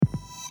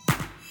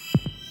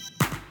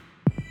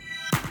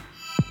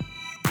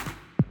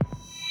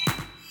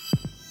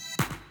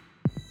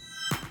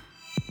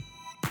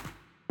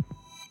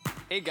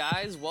Hey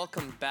guys,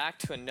 welcome back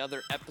to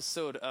another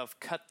episode of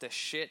Cut the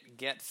Shit,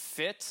 Get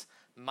Fit.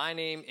 My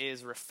name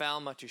is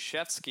Rafael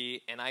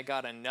Matuszewski, and I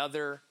got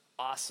another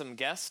awesome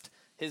guest.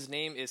 His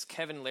name is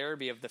Kevin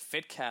Larrabee of the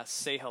Fitcast.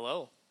 Say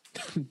hello.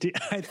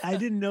 I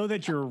didn't know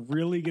that you're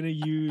really going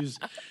to use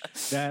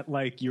that,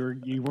 like you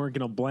weren't going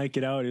to blank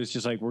it out. It was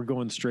just like we're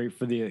going straight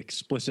for the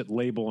explicit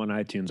label on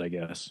iTunes, I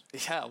guess.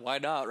 Yeah, why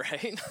not,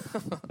 right?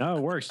 No,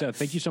 it works.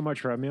 Thank you so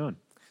much for having me on.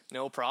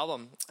 No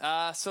problem.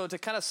 So to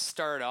kind of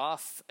start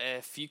off,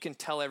 if you can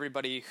tell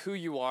everybody who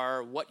you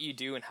are, what you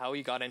do, and how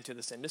you got into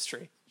this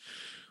industry.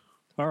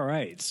 All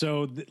right.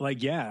 So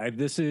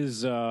this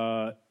is,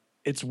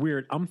 it's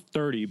weird. I'm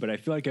 30, but I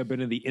feel like I've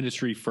been in the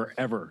industry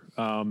forever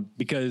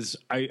because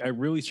I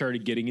really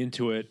started getting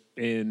into it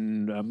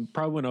in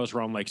probably when I was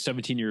around like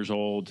 17 years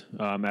old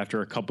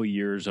after a couple of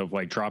years of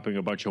like dropping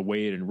a bunch of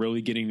weight and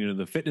really getting into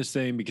the fitness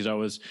thing because I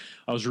was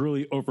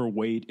really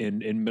overweight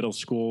in middle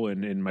school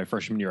and in my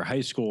freshman year of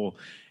high school.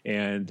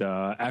 And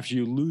after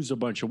you lose a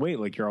bunch of weight,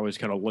 like you're always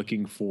kind of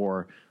looking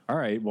for, all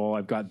right, well,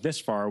 I've got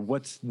this far.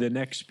 What's the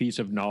next piece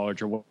of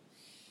knowledge or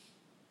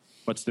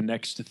what's the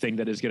next thing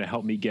that is going to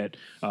help me get,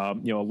 a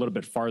little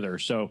bit farther.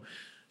 So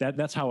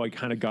that's how I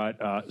kind of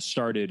got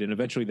started. And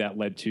eventually that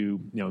led to,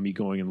 me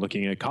going and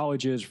looking at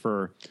colleges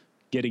for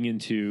getting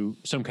into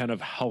some kind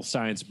of health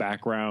science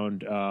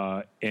background.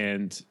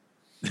 And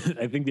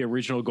I think the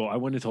original goal, I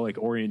went into like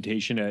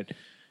orientation at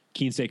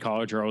Keene State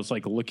College, where I was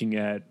like looking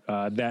at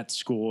that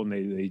school and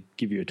they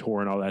give you a tour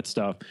and all that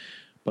stuff.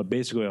 But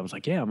basically I was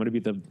like, yeah, I'm going to be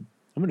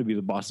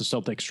the Boston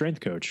Celtics strength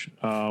coach,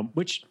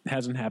 which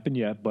hasn't happened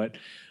yet, but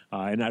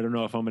and I don't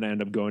know if I'm going to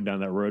end up going down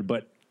that road.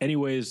 But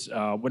anyways,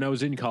 when I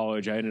was in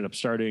college, I ended up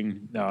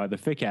starting the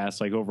Fitcast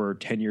like over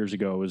 10 years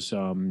ago. It was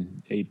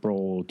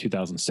April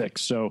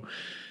 2006. So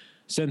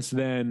since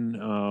then,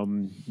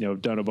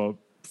 I've done about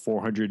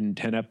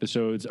 410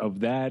 episodes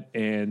of that,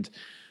 and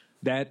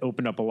that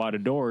opened up a lot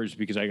of doors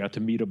because I got to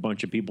meet a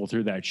bunch of people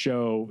through that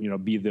show,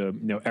 be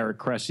the, Eric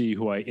Cressy,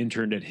 who I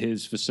interned at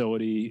his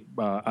facility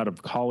out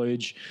of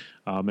college.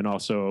 And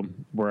also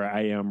where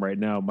I am right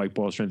now, Mike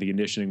Boyle Strength and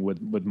Conditioning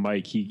with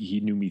Mike,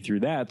 he knew me through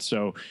that.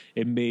 So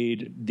it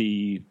made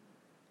the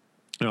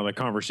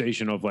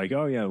conversation of like,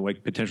 oh yeah,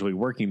 like potentially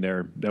working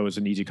there. That was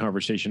an easy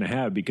conversation to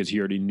have because he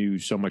already knew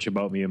so much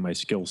about me and my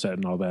skill set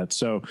and all that.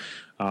 So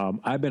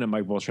I've been at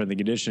Mike Boyle Strength and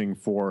Conditioning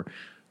for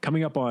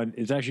coming up on,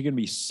 it's actually going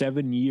to be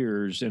 7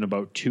 years in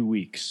about 2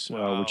 weeks,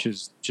 Wow. which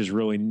is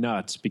really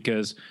nuts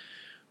because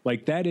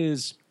like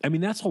that's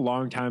a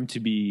long time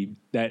to be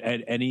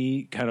at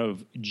any kind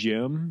of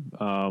gym,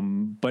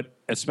 but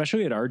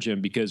especially at our gym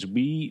because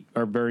we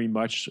are very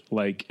much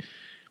like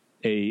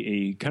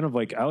a kind of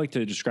like, I like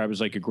to describe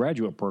as like a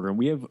graduate program.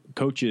 We have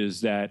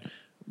coaches that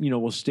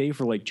will stay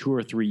for like 2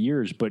 or 3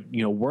 years, but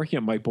working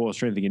at Mike Boyle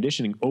Strength and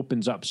Conditioning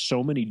opens up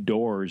so many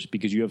doors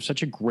because you have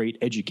such a great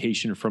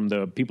education from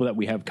the people that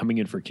we have coming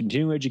in for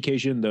continuing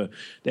education, the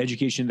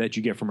education that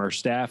you get from our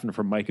staff and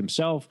from Mike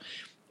himself.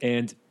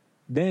 And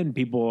then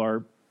people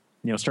are,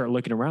 start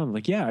looking around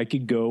like, yeah, I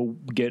could go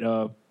get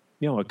a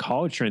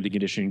college strength and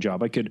conditioning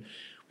job.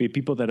 We have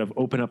people that have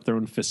opened up their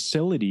own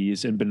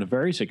facilities and been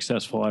very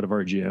successful out of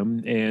our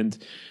gym. And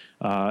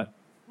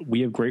we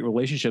have great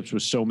relationships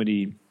with so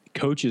many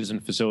coaches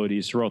and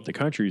facilities throughout the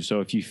country. So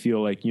if you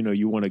feel like,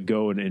 you want to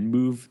go and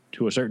move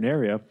to a certain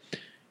area,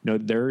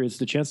 there is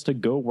the chance to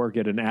go work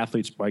at an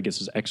athlete's, I guess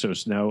is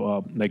Exos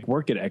now,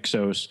 work at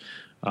Exos.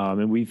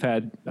 And we've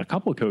had a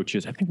couple of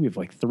coaches. I think we have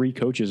like 3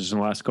 coaches in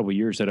the last couple of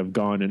years that have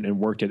gone and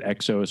worked at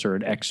Exos or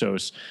an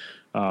Exos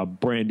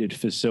branded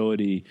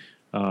facility,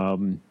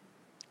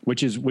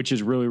 which is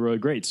really, really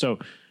great. So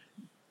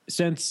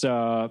since,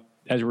 as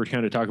we were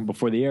kind of talking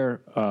before the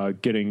air,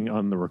 getting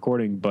on the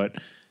recording, but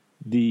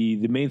the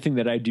main thing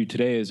that I do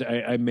today is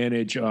I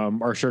manage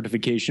our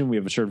certification. We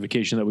have a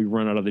certification that we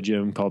run out of the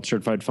gym called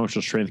Certified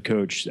Functional Strength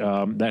Coach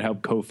that I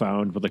helped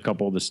co-found with a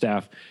couple of the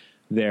staff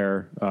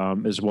there,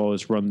 as well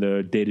as run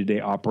the day-to-day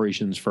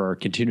operations for our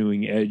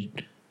continuing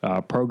ed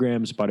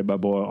programs, Body by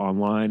Boyle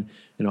Online,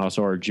 and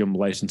also our gym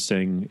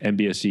licensing,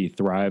 MBSE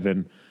Thrive.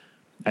 And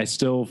I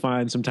still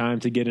find some time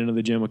to get into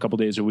the gym a couple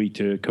days a week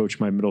to coach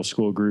my middle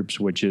school groups,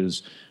 which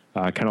is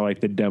kind of like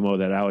the demo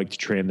that I like to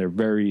train. They're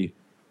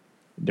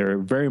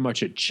very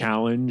much a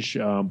challenge,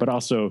 but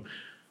also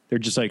they're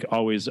just like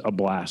always a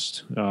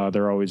blast.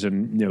 They're always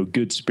in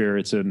good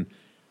spirits, and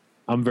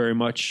I'm very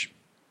much,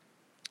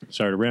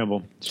 sorry to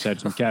ramble, just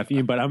had some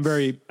caffeine, but I'm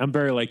very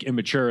like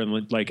immature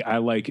and like I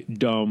like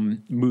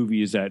dumb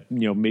movies that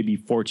maybe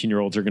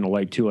 14-year-olds are going to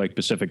like too, like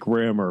Pacific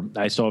Rim, or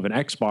I still have an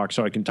Xbox,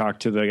 so I can talk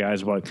to the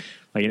guys about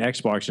like an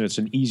Xbox, and it's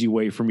an easy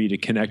way for me to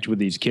connect with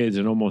these kids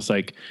and almost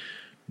like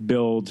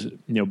build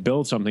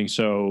something.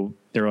 So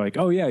they're like,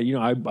 oh yeah,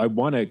 I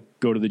want to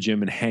go to the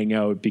gym and hang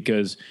out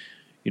because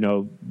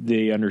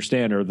they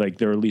understand, or like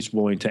they're at least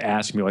willing to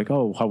ask me like,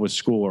 oh, how was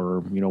school,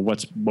 or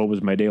what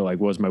was my day like,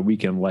 what was my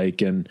weekend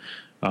like, and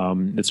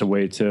it's a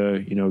way to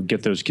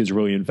get those kids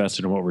really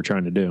invested in what we're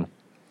trying to do.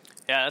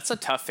 Yeah, that's a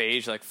tough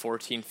age, like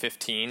 14,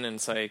 15, and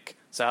it's like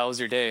So how was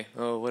your day?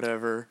 Oh,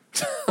 whatever.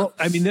 Well,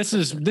 I mean, this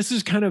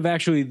is kind of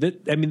actually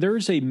that. I mean, there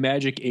is a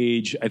magic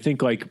age. I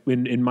think like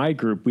in my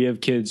group, we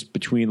have kids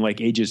between like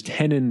ages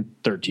 10 and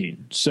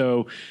 13.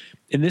 So,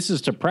 and this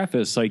is to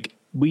preface, like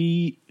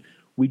we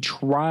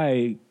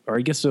try, or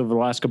I guess over the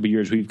last couple of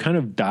years, we've kind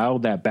of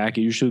dialed that back.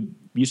 It used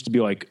to be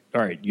like,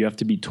 all right, you have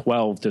to be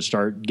 12 to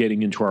start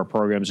getting into our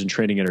programs and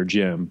training at our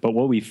gym. But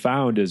what we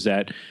found is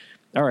that,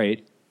 all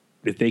right,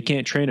 if they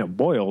can't train at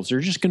Boyles,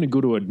 they're just going to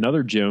go to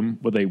another gym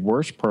with a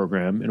worse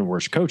program and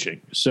worse coaching.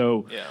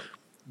 So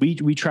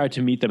we tried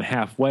to meet them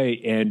halfway,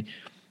 and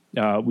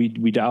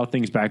we dial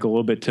things back a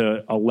little bit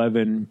to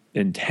 11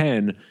 and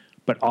 10.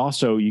 But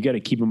also, you got to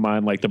keep in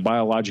mind like the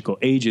biological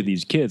age of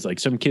these kids. Like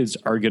some kids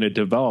are going to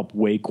develop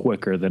way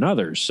quicker than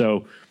others.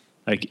 So,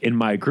 like in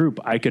my group,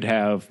 I could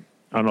have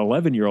an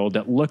 11-year-old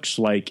that looks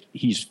like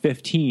he's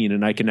 15,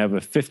 and I can have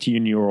a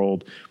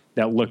 15-year-old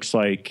that looks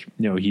like,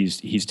 you know,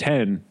 he's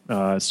 10.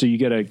 So you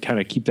got to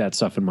kind of keep that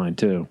stuff in mind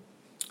too.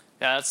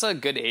 Yeah, that's a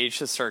good age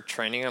to start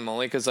training them,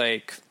 only because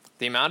like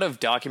the amount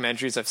of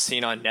documentaries I've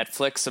seen on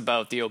Netflix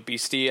about the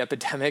obesity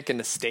epidemic in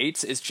the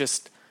States is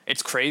just,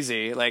 it's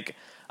crazy. Like,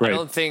 right. I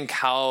don't think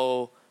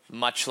how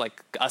much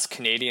like us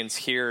Canadians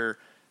here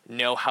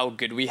know how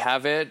good we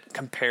have it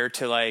compared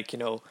to like, you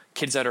know,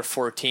 kids that are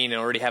 14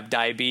 and already have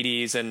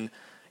diabetes, and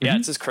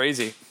it's just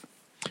crazy.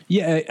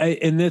 Yeah.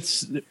 And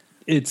it's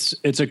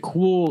a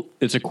cool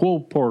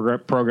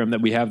program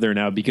that we have there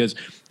now, because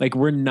like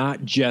we're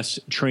not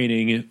just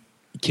training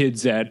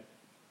kids that,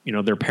 you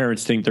know, their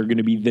parents think they're going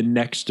to be the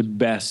next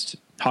best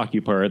hockey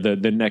player, the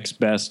next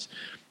best,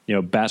 you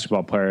know,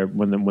 basketball player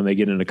when they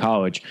get into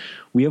college.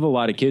 We have a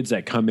lot of kids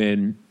that come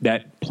in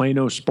that play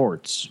no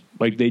sports.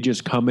 Like they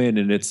just come in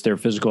and it's their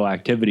physical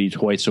activity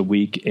twice a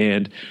week.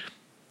 And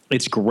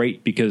it's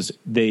great because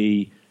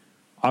they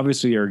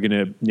obviously are going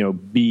to, you know,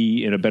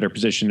 be in a better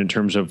position in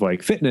terms of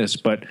like fitness,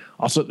 but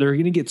also they're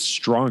going to get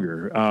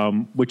stronger,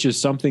 which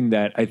is something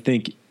that I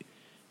think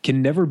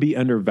can never be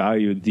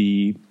undervalued.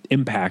 The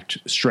impact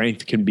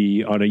strength can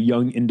be on a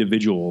young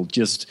individual,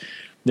 just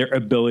their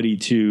ability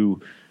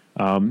to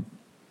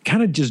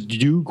kind of just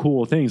do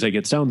cool things. Like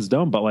it sounds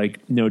dumb, but like,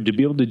 you know, to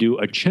be able to do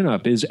a chin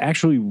up is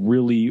actually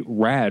really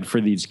rad for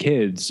these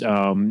kids.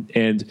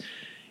 And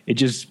it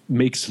just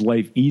makes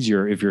life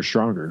easier if you're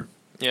stronger.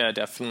 Yeah,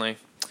 definitely.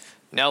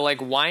 Now,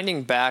 like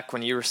winding back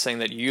when you were saying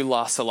that you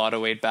lost a lot of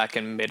weight back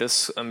in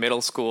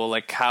middle school,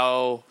 like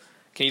how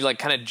can you like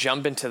kind of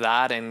jump into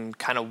that and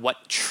kind of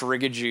what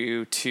triggered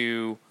you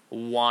to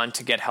want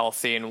to get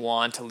healthy and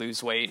want to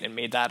lose weight and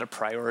made that a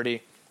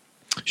priority?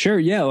 Sure.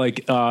 Yeah.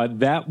 Like,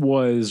 that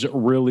was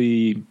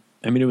really,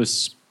 I mean, it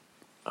was,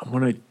 I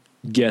want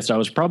to guess I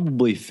was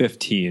probably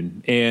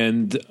 15,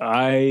 and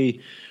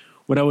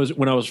when I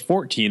was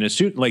 14, as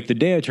soon, like the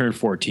day I turned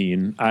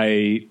 14,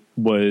 I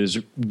was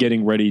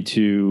getting ready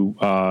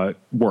to,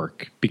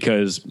 work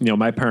because, you know,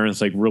 my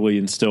parents like really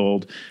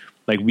instilled,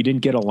 like we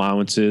didn't get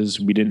allowances.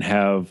 We didn't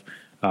have,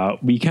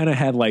 we kind of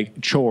had like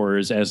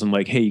chores as in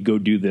like, hey, go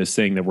do this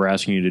thing that we're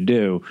asking you to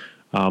do.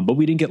 But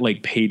we didn't get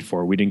like paid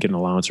for. We didn't get an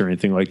allowance or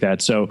anything like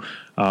that. So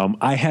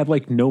I had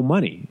like no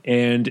money.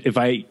 And if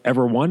I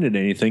ever wanted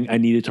anything, I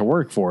needed to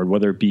work for it,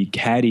 whether it be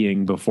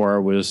caddying before I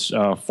was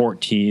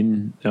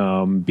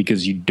 14,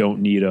 because you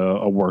don't need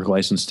a work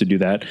license to do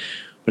that.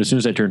 But as soon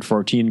as I turned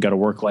 14, got a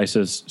work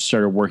license,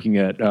 started working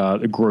at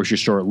a grocery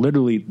store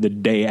literally the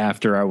day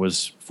after I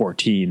was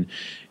 14.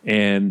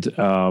 And,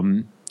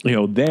 you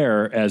know,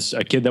 there as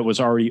a kid that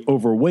was already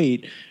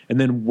overweight and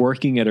then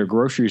working at a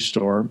grocery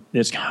store,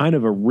 it's kind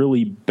of a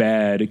really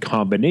bad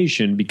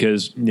combination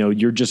because, you know,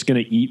 you're just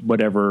going to eat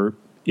whatever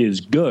is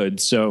good.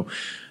 So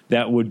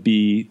that would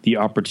be the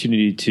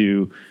opportunity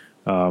to,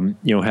 you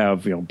know,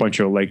 have, you know, a bunch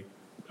of like,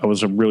 I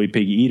was a really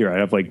picky eater. I'd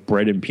have like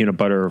bread and peanut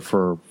butter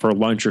for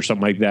lunch or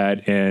something like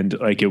that. And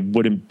like, it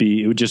would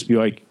just be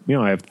like, you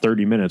know, I have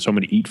 30 minutes. So I'm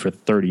going to eat for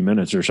 30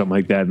 minutes or something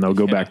like that. And they'll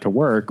go back to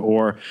work.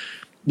 Or,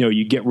 you know,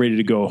 you get ready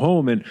to go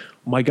home and,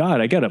 oh my God,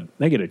 I get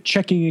a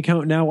checking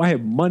account now. I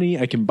have money.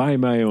 I can buy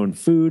my own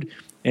food.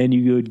 And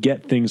you would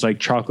get things like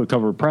chocolate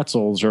covered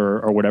pretzels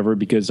or whatever,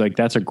 because like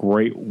that's a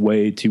great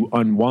way to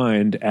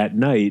unwind at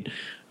night,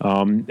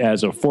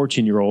 as a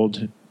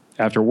 14-year-old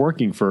after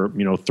working for,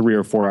 you know, 3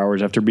 or 4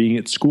 hours after being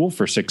at school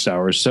for 6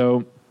 hours.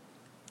 So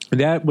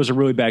that was a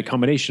really bad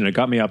combination. It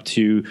got me up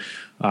to,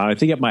 I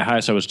think at my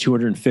highest, I was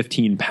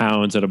 215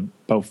 pounds at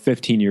about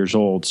 15 years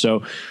old.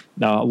 So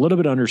a little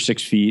bit under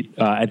 6 feet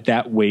at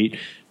that weight,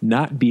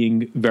 not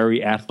being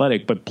very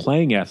athletic, but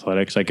playing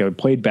athletics. Like I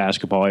played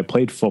basketball, I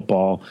played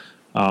football.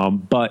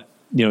 But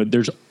you know,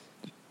 there's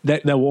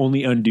that will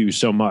only undo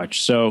so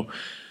much. So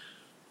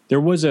there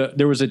was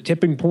a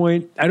tipping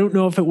point. I don't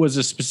know if it was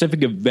a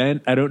specific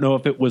event. I don't know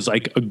if it was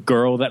like a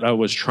girl that I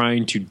was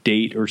trying to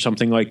date or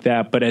something like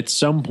that. But at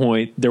some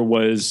point there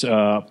was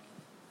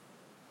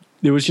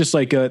just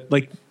like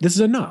this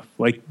is enough.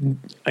 Like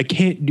I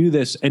can't do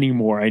this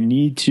anymore. I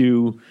need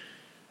to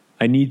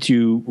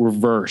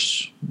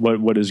reverse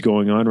what is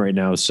going on right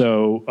now.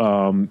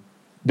 So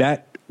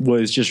that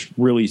was just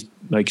really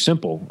like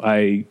simple.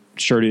 I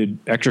started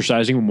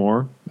exercising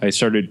more. I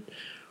started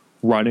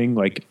running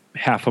like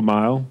half a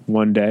mile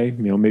one day,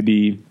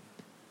 maybe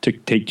to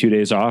take 2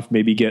 days off,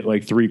 maybe get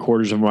like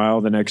 3/4 of a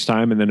mile the next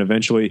time. And then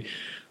eventually,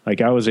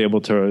 like I was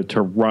able to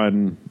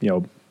run,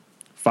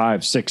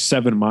 5, 6,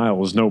 7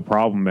 miles, no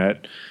problem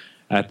at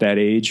that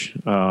age.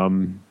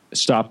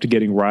 Stopped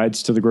getting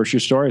rides to the grocery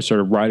store. I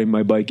started riding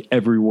my bike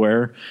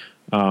everywhere.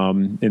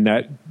 And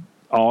that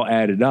all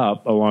added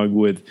up along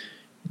with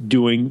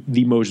doing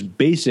the most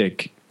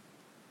basic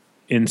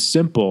and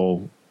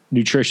simple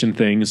nutrition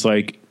things.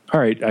 Like, all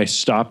right, I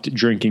stopped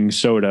drinking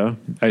soda.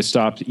 I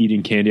stopped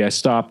eating candy.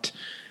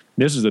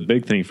 This is a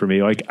big thing for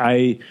me. Like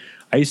I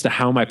used to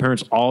hound my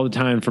parents all the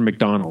time for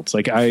McDonald's.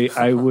 Like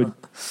I would,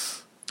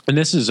 and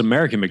this is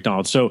American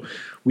McDonald's. So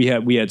we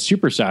had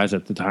supersize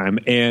at the time.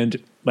 And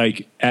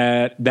like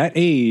at that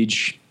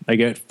age, like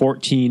at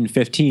 14,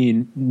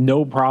 15,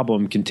 no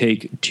problem can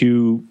take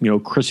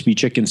 2, crispy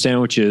chicken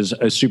sandwiches,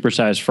 a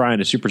supersized fry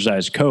and a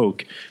supersized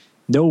Coke.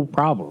 No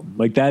problem.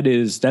 Like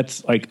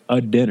that's like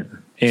a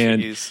dinner.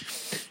 And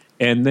Jeez.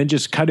 And then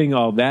just cutting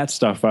all that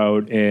stuff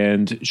out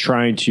and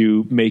trying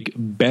to make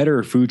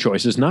better food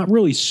choices, not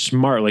really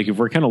smart. Like if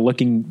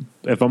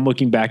I'm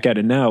looking back at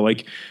it now,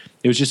 like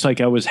it was just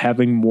like I was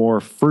having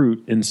more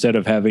fruit instead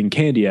of having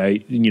candy.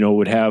 I,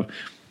 would have,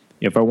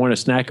 if I want a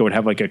snack, I would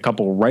have like a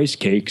couple rice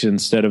cakes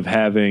instead of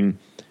having,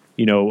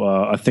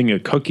 a thing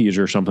of cookies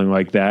or something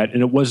like that.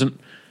 And it wasn't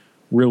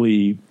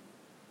really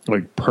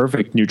like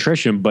perfect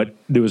nutrition, but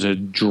there was a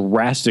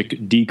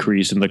drastic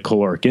decrease in the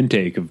caloric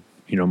intake of,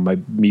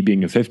 me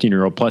being a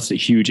 15-year-old, plus a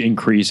huge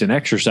increase in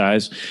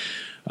exercise,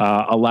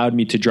 allowed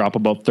me to drop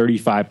about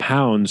 35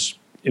 pounds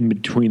in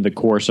between the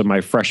course of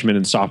my freshman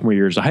and sophomore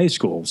years of high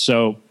school.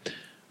 So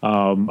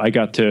I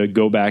got to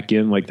go back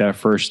in like that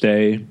first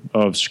day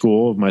of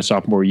school of my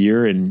sophomore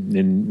year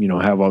and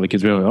have all the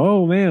kids be like,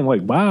 oh man,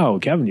 like, wow,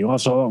 Kevin, you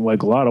lost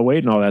like a lot of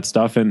weight and all that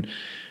stuff. And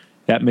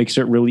that makes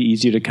it really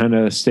easy to kind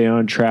of stay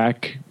on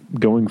track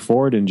going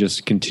forward and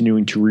just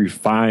continuing to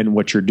refine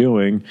what you're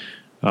doing.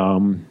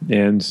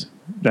 And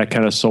that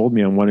kind of sold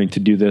me on wanting to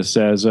do this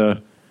as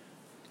a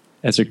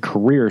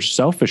career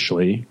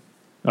selfishly,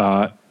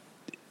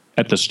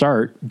 at the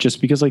start,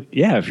 just because like,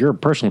 yeah, if you're a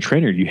personal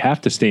trainer, you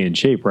have to stay in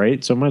shape,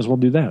 right? So might as well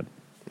do that.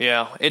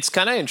 Yeah. It's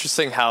kind of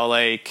interesting how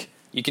like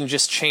you can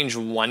just change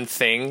one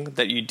thing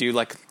that you do,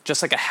 like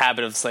just like a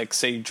habit of like,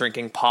 say,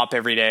 drinking pop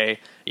every day,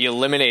 you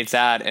eliminate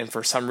that. And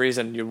for some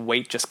reason your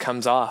weight just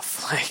comes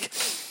off. Like,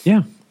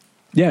 yeah.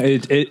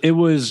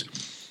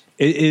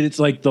 It's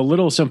like the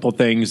little simple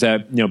things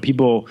that,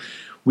 people,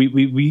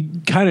 we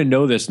kind of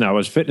know this now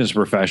as fitness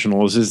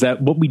professionals, is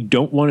that what we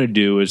don't want to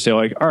do is say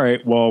like, all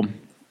right, well,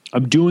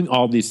 I'm doing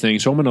all these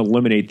things, so I'm going to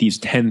eliminate these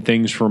 10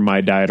 things from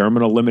my diet, or I'm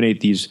going to eliminate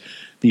these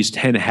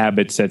 10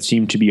 habits that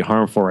seem to be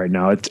harmful right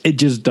now. It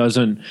just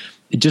doesn't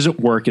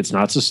work. It's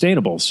not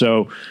sustainable.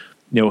 So,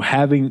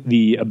 having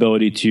the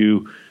ability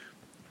to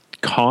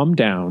calm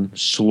down,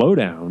 slow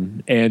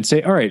down, and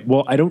say, all right,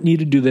 well, I don't need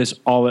to do this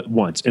all at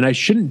once. And I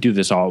shouldn't do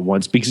this all at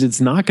once because it's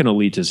not going to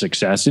lead to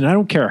success. And I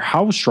don't care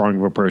how strong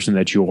of a person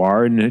that you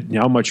are and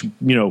how much,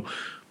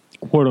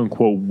 quote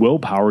unquote,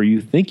 willpower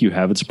you think you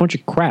have. It's a bunch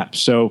of crap.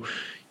 So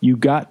you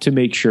got to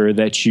make sure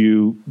that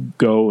you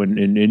go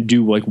and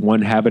do like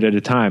one habit at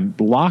a time.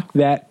 Lock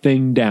that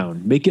thing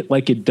down. Make it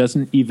like it's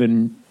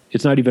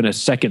not even a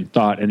second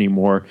thought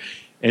anymore.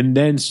 And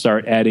then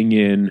start adding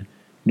in,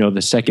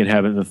 the second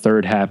habit and the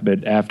third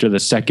habit after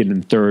the second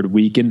and third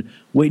week, and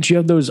wait till you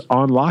have those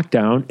on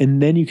lockdown.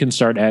 And then you can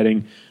start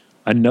adding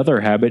another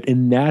habit.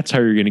 And that's how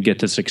you're going to get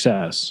to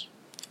success.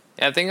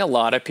 I think a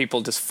lot of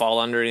people just fall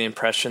under the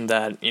impression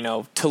that,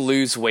 to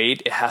lose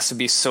weight, it has to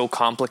be so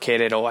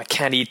complicated. Oh, I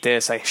can't eat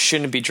this. I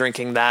shouldn't be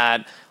drinking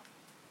that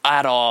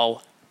at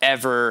all,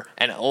 ever,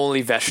 and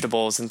only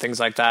vegetables and things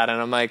like that. And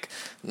I'm like,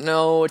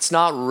 no, it's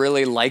not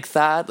really like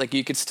that. Like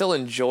you could still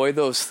enjoy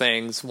those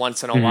things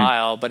once in a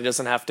while, but it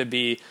doesn't have to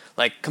be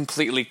like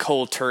completely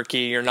cold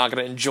turkey. You're not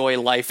going to enjoy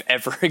life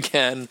ever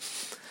again.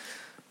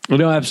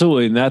 No,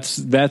 absolutely. And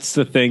that's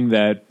the thing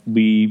that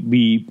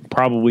we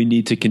probably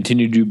need to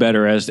continue to do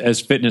better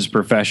as fitness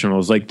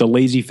professionals. Like the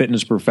lazy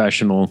fitness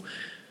professional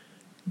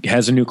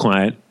has a new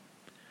client.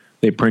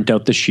 They print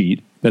out the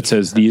sheet that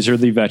says, these are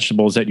the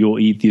vegetables that you'll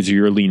eat. These are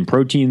your lean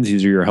proteins.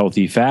 These are your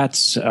healthy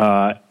fats.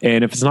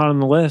 And if it's not on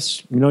the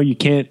list, you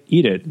can't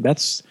eat it.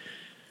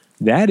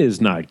 That is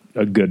not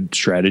a good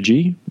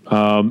strategy.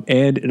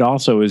 And it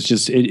also is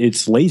just,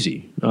 it's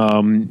lazy.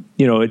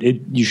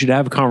 You should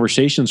have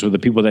conversations with the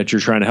people that you're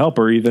trying to help,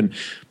 or even,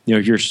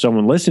 if you're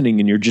someone listening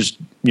and you're just,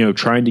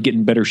 trying to get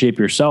in better shape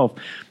yourself,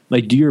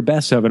 like do your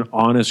best to have an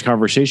honest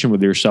conversation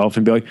with yourself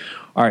and be like,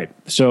 all right,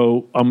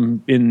 so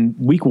in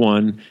week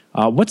 1,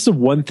 what's the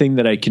one thing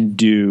that I can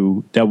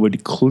do that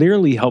would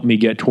clearly help me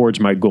get towards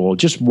my goal?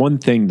 Just one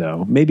thing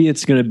though. Maybe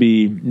it's going to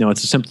be,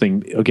 it's a simple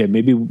thing. Okay.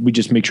 Maybe we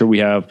just make sure we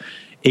have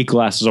 8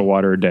 glasses of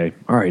water a day.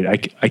 All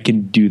right, I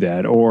can do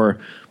that. Or,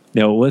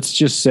 let's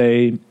just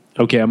say,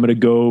 okay, I'm going to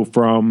go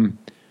from,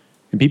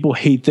 and people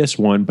hate this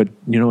one, but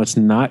it's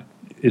not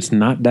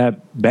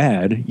that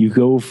bad. You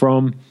go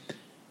from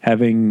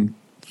having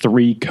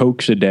 3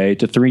 Cokes a day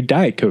to 3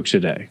 Diet Cokes a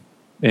day.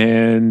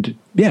 And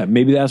yeah,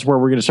 maybe that's where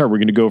we're going to start. We're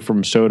going to go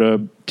from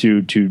soda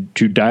to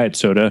diet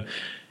soda,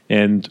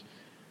 and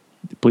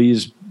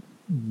please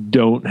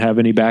don't have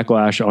any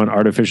backlash on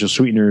artificial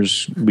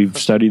sweeteners. We've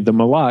studied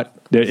them a lot.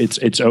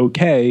 It's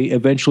okay.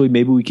 Eventually,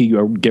 maybe we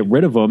could get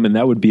rid of them, and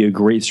that would be a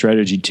great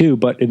strategy too.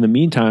 But in the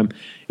meantime,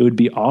 it would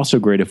be also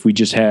great if we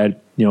just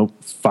had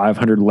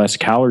 500 less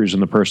calories in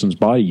the person's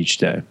body each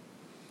day.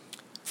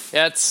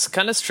 Yeah, it's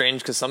kind of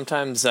strange because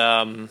sometimes,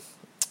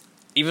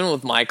 even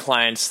with my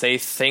clients, they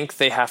think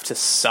they have to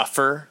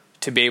suffer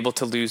to be able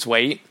to lose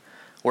weight.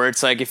 Where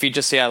it's like if you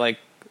just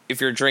if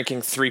you're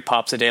drinking 3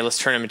 pops a day, let's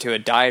turn them into a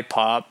diet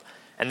pop.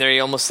 And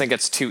they almost think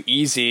it's too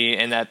easy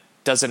and that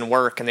doesn't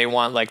work. And they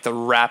want like the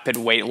rapid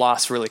weight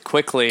loss really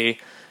quickly.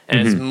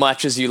 And as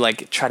much as you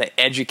like try to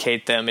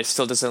educate them, it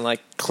still doesn't like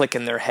click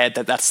in their head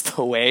that that's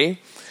the way.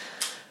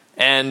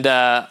 And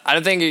I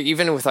don't think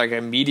even with like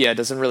a media, it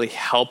doesn't really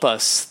help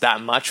us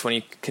that much when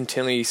you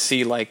continually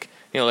see like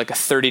a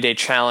 30-day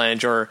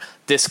challenge or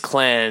this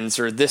cleanse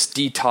or this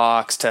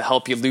detox to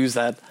help you lose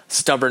that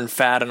stubborn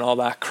fat and all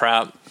that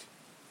crap.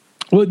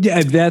 Well,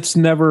 yeah, that's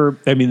never.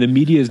 I mean, the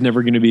media is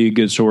never going to be a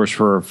good source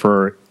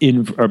for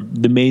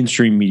the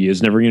mainstream media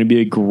is never going to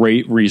be a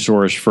great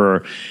resource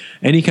for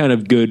any kind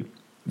of good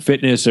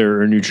fitness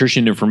or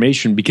nutrition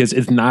information because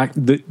it's not.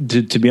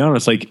 To be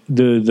honest, like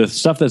the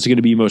stuff that's going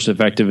to be most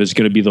effective is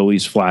going to be the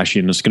least flashy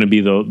and it's going to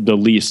be the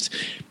least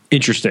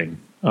interesting.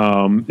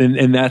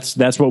 And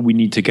that's what we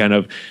need to kind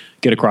of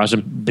get across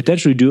and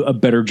potentially do a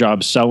better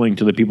job selling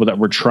to the people that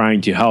we're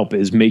trying to help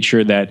is make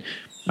sure that.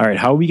 All right,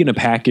 how are we going to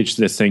package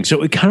this thing?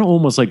 So it kind of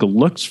almost like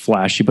looks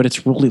flashy, but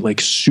it's really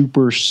like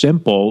super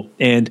simple.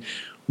 And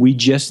we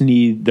just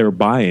need their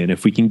buy-in.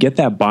 If we can get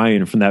that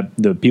buy-in from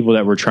the people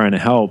that we're trying to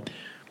help,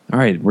 all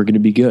right, we're going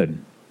to be good.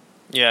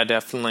 Yeah,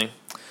 definitely.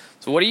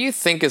 So what do you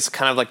think is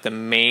kind of like the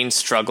main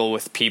struggle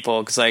with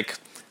people? Because like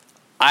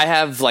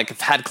I've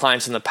had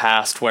clients in the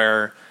past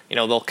where,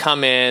 they'll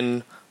come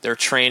in, they're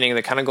training,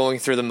 they're kind of going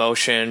through the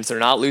motions, they're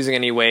not losing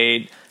any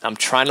weight. I'm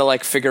trying to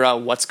like figure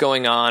out what's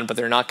going on, but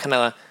they're not kind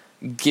of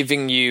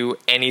giving you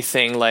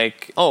anything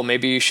like, oh,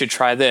 maybe you should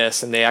try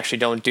this, and they actually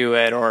don't do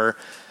it, or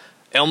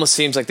it almost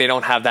seems like they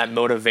don't have that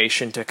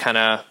motivation to kind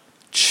of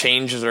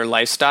change their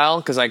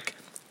lifestyle, because like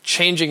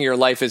changing your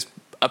life is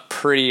a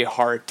pretty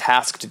hard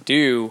task to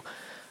do.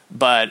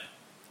 But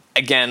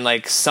again,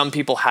 like some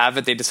people have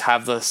it, they just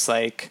have this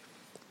like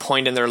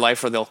point in their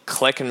life where they'll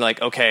click and like,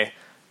 okay,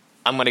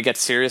 I'm going to get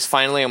serious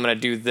finally, I'm going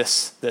to do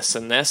this, this,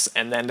 and this,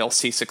 and then they'll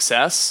see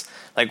success.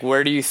 Like,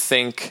 where do you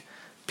think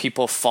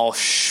people fall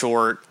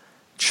short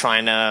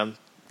trying to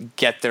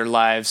get their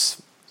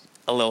lives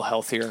a little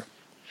healthier?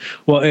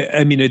 Well,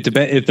 I mean, it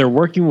depends. If they're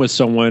working with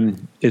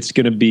someone, it's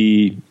going to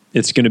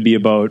be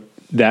about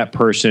that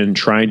person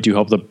trying to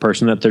help the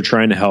person that they're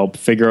trying to help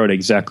figure out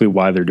exactly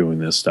why they're doing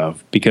this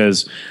stuff.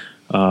 Because,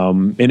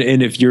 and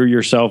if you're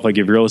yourself, like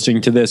if you're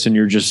listening to this and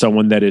you're just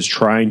someone that is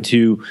trying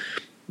to,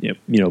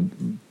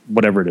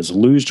 whatever it is,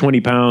 lose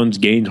 20 pounds,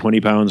 gain 20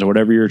 pounds, or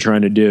whatever you're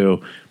trying to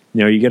do,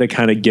 you got to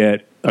kind of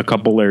get a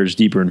couple layers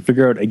deeper and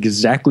figure out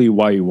exactly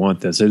why you want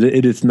this.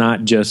 It is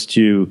not just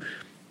to,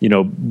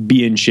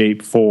 be in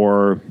shape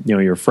for,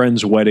 your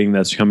friend's wedding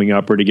that's coming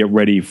up or to get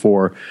ready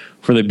for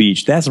the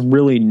beach. That's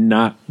really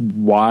not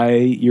why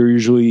you're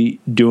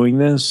usually doing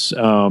this.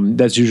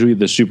 That's usually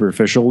the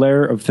superficial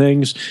layer of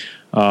things.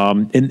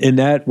 And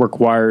that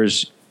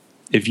requires,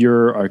 if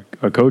you're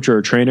a coach or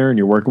a trainer and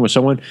you're working with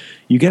someone,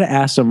 you got to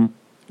ask them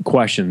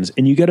questions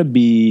and you got to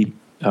be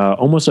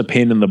almost a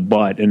pain in the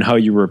butt in how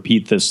you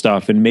repeat this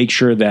stuff and make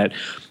sure that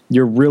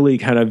you're really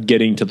kind of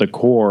getting to the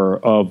core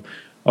of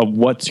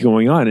what's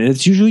going on. And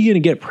it's usually going to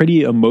get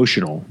pretty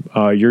emotional.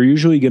 You're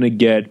usually going to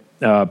get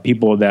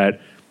people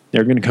that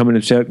they're going to come in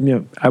and say,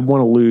 I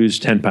want to lose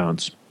 10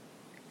 pounds.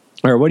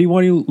 All right, what do you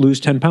want to lose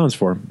 10 pounds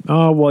for?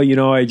 Oh, well,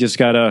 I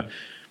got a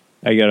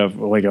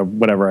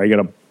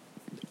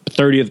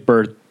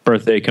 30th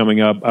birthday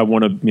coming up. I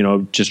want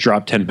to, just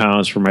drop 10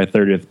 pounds for my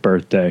 30th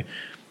birthday.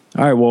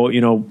 All right,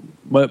 well,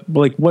 what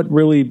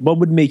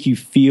would make you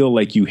feel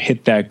like you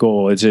hit that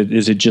goal? Is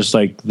it just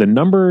like the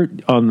number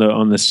on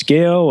the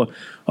scale?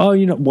 Oh,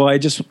 well, I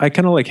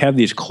kind of like have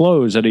these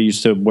clothes that I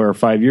used to wear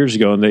 5 years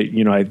ago, and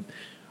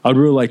I'd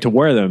really like to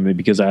wear them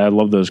because I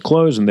love those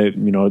clothes, and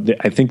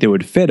I think they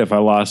would fit if I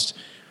lost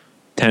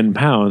 10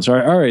 pounds. All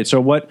right. So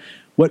what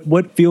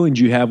feeling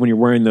do you have when you're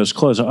wearing those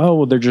clothes? Oh,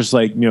 well, they're just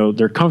like,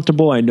 they're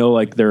comfortable. I know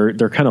like they're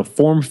kind of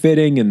form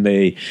fitting and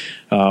they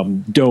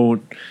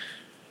don't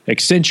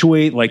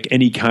accentuate like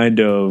any kind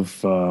of,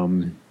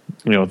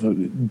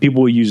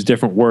 people will use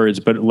different words,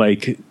 but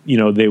like,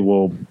 they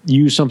will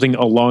use something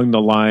along the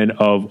line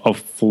of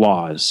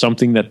flaws,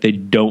 something that they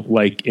don't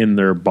like in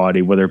their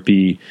body, whether it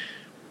be,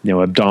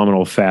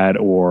 abdominal fat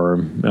or,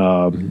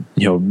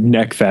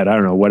 neck fat, I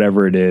don't know,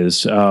 whatever it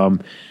is.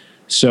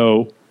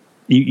 So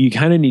you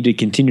kind of need to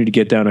continue to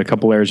get down a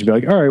couple layers and be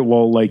like, all right,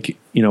 well, like,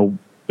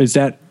 is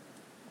that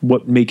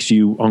what makes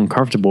you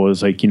uncomfortable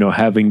is like,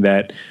 having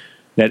that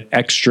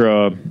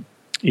extra,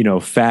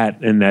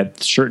 fat in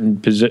that certain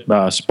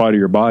spot of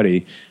your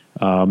body.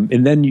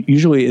 And then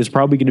usually it's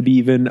probably going to be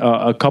even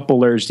a couple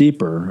layers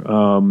deeper.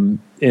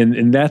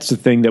 And that's the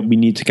thing that we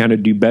need to kind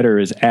of do better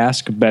is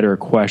ask better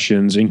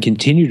questions and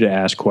continue to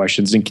ask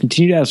questions and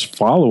continue to ask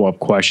follow-up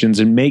questions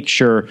and make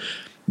sure,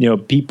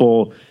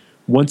 people,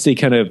 once they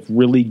kind of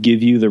really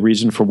give you the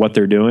reason for what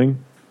they're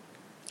doing,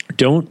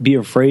 don't be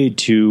afraid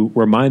to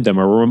remind them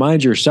or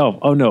remind yourself,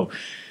 oh no,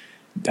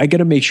 I got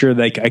to make sure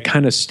that I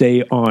kind of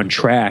stay on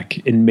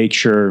track and make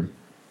sure,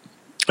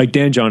 like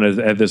Dan John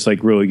had this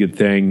like really good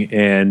thing.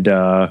 And,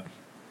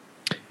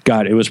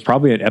 God, it was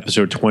probably at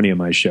episode 20 of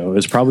my show. It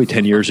was probably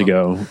 10 years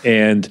ago.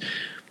 And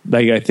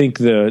like, I think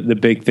the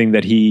big thing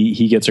that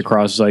he gets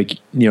across is like,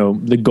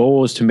 the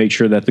goal is to make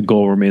sure that the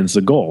goal remains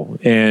the goal.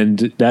 And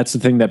that's the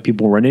thing that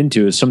people run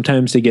into is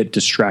sometimes they get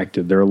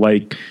distracted. They're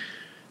like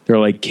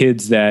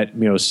kids that,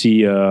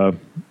 see a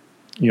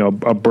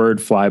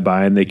bird fly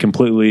by and they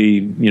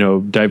completely,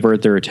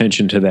 divert their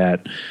attention to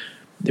that.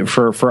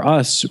 For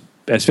us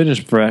as fitness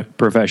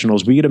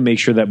professionals, we got to make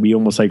sure that we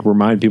almost like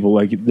remind people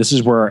like this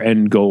is where our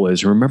end goal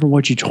is. Remember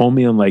what you told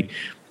me on like,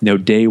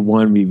 day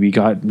one, we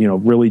got,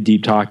 really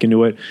deep talk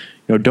into it.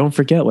 Don't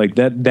forget like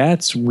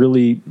that's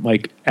really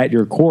like at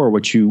your core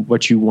what you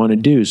want to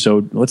do.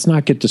 So let's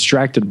not get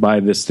distracted by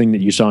this thing that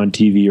you saw on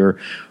TV or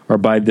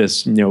by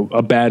this,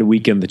 a bad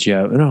weekend that you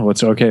have. No,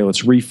 let's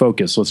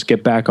refocus. Let's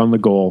get back on the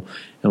goal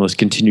and let's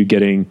continue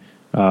getting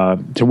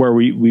to where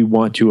we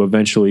want to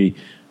eventually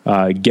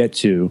get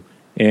to.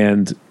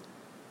 And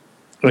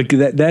like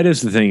that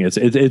is the thing.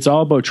 It's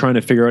all about trying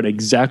to figure out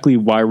exactly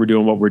why we're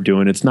doing what we're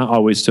doing. It's not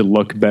always to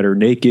look better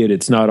naked.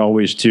 It's not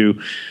always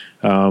to,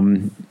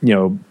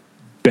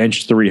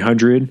 bench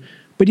 300.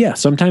 But yeah,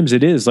 sometimes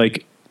it is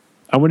like,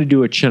 I want to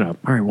do a chin up.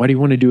 All right. Why do you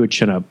want to do a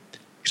chin up?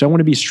 Because I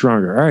want to be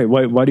stronger. All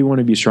right. Why do you want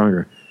to be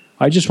stronger?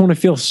 I just want to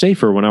feel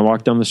safer when I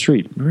walk down the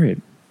street. All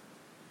right.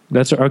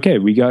 That's okay.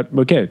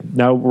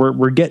 Now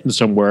we're getting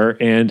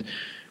somewhere. And,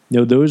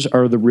 those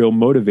are the real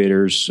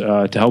motivators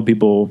to help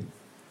people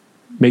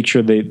make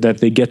sure that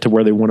they get to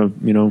where they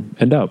want to,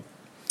 end up.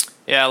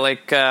 Yeah.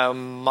 Like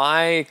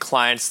my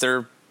clients,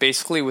 they're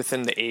basically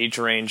within the age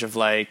range of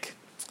like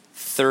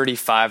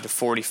 35 to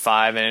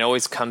 45. And it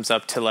always comes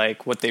up to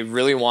like what they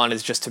really want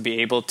is just to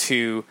be able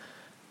to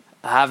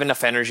have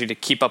enough energy to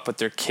keep up with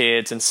their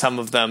kids and some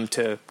of them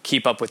to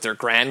keep up with their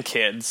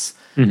grandkids.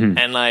 Mm-hmm.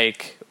 And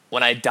like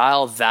when I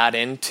dial that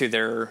into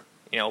their,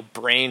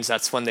 brains,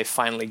 that's when they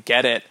finally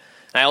get it.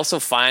 And I also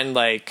find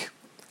like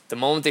the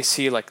moment they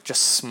see like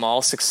just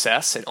small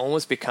success, it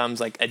almost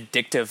becomes like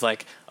addictive.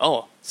 Like,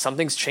 oh,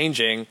 something's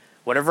changing.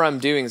 Whatever I'm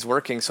doing is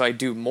working. So I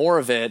do more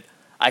of it.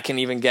 I can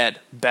even get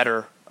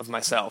better of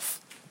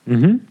myself.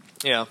 Mm-hmm.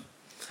 Yeah.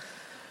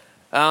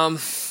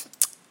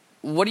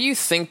 What do you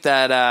think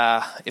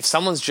that if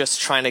someone's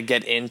just trying to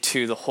get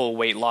into the whole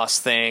weight loss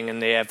thing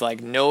and they have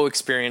like no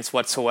experience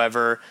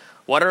whatsoever,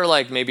 what are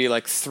like maybe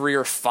like 3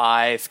 or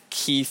 5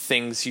 key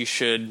things you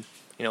should,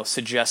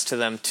 suggest to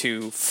them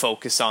to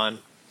focus on?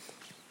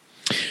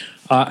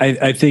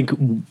 I think,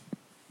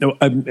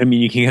 I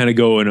mean, you can kind of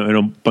go in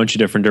a bunch of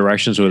different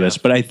directions with this,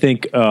 but I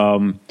think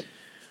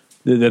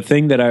the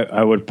thing that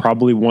I would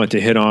probably want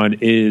to hit on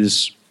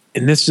is,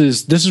 and this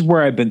is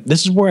where I've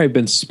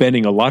been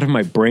spending a lot of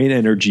my brain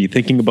energy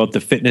thinking about the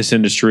fitness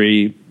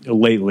industry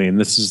lately. And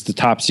this is the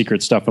top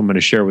secret stuff I'm going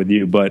to share with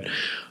you. But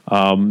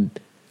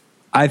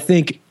I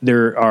think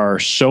there are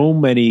so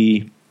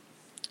many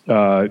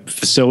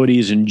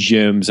facilities and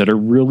gyms that are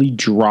really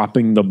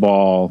dropping the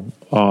ball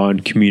on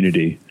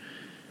community.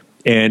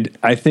 And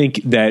I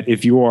think that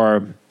if you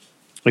really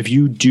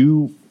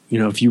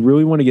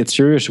want to get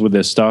serious with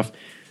this stuff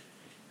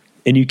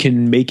and you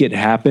can make it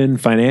happen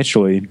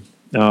financially,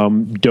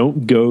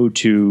 don't go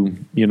to,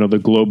 the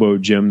Globo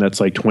gym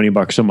that's like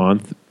 $20 a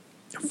month.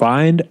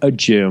 Find a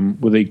gym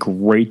with a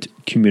great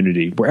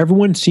community where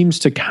everyone seems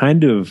to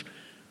kind of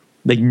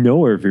like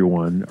know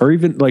everyone, or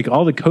even like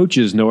all the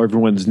coaches know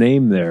everyone's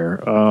name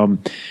there.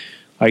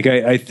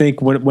 I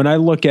think when I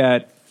look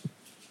at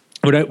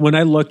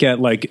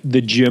like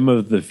the gym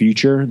of the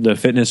future, the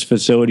fitness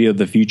facility of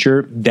the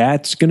future,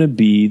 that's going to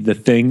be the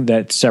thing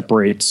that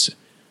separates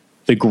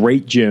the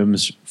great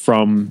gyms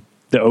from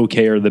the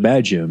okay or the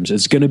bad gyms.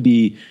 It's going to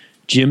be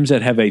gyms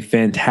that have a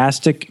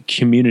fantastic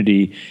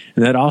community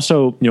and that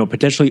also,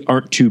 potentially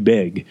aren't too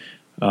big.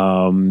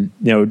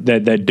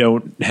 That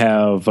don't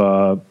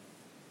have,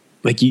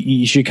 like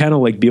you should kind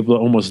of like be able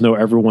to almost know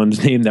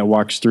everyone's name that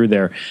walks through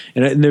there.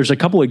 And there's a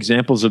couple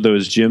examples of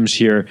those gyms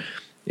here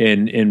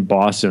in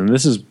Boston.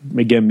 This is,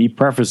 again, me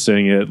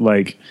prefacing it,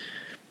 like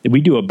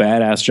we do a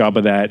badass job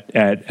of that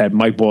at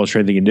Mike Boyle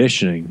Strength and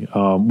Conditioning.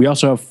 We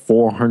also have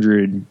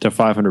 400 to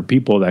 500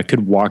 people that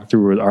could walk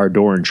through our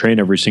door and train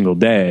every single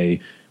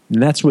day.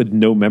 And that's with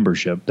no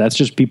membership. That's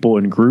just people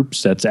in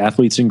groups. That's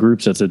athletes in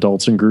groups. That's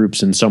adults in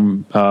groups, and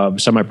some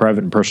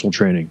semi-private and personal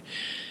training.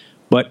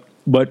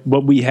 But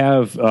what we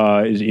have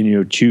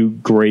is, 2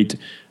 great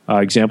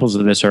examples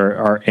of this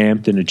are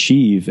Amped and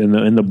Achieve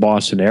in the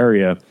Boston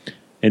area.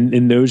 And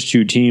in those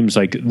 2 teams,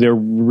 like they're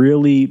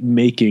really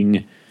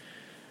making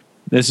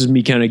this is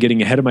me kind of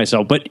getting ahead of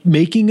myself, but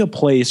making a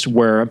place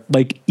where,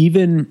 like,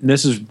 even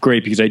this is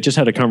great because I just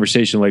had a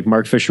conversation. Like,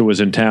 Mark Fisher was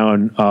in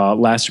town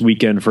last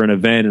weekend for an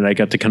event, and I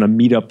got to kind of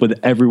meet up with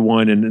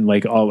everyone and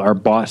like all our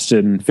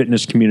Boston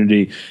fitness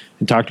community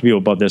and talk to people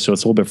about this. So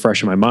it's a little bit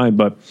fresh in my mind.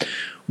 But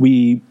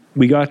we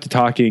got to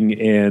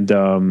talking,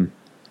 and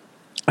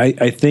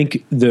I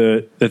think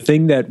the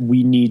thing that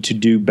we need to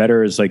do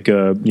better as like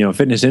a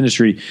fitness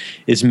industry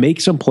is make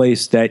some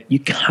place that you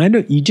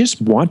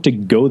just want to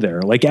go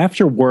there. Like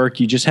after work,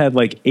 you just had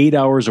like 8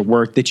 hours of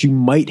work that you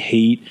might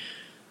hate,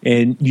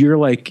 and you're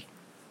like,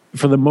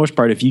 for the most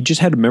part, if you just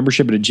had a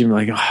membership at a gym,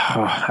 like, oh,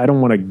 I don't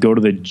want to go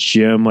to the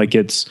gym. Like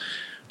it's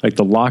like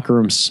the locker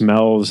room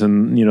smells,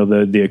 and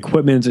the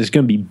equipment is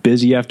going to be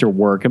busy after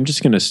work. I'm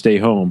just going to stay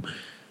home.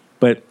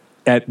 But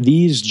at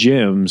these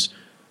gyms,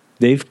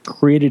 they've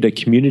created a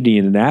community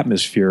and an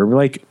atmosphere. We're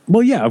like,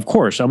 well, yeah, of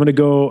course. I want to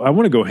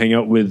go hang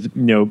out with,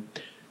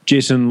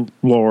 Jason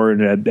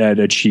Lauren at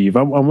Achieve.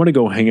 I want to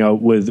go hang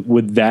out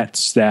with that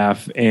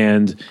staff,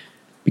 and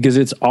because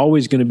it's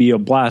always going to be a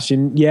blast.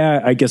 And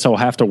yeah, I guess I'll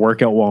have to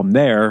work out while I'm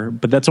there,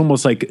 but that's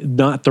almost like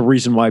not the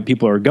reason why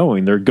people are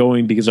going. They're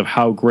going because of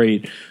how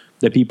great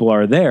the people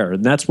are there.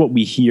 And that's what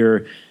we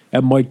hear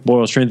at Mike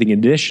Boyle Strength and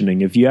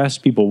Conditioning. If you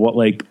ask people what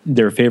like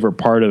their favorite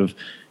part of,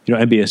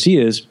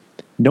 MBSE is,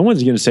 no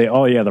one's going to say,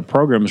 "Oh yeah, the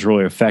program is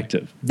really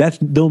effective."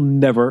 They'll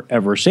never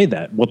ever say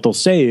that. What they'll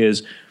say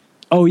is,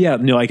 "Oh yeah,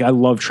 like I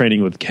love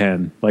training with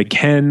Ken. Like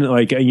Ken,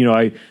 like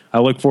I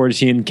look forward to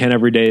seeing Ken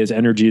every day. His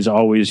energy is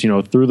always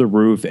through the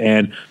roof,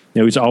 and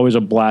he's always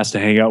a blast to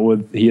hang out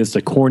with. He has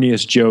the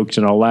corniest jokes,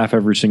 and I'll laugh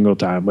every single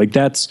time. Like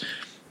that's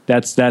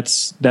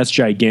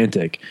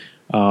gigantic."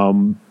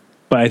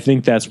 But I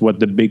think that's what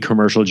the big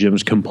commercial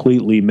gyms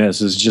completely miss,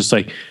 is just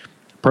like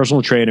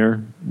personal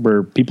trainer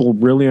where people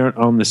really aren't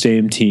on the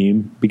same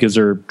team because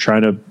they're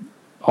trying to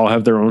all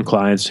have their own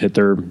clients, hit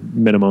their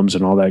minimums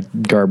and all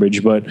that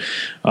garbage. But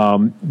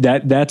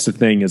that's the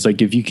thing, is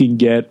like if you can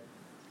get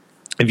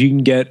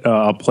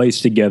a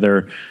place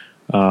together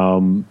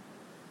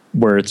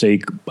where it's a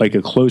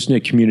close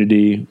knit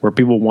community where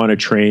people want to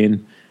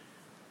train,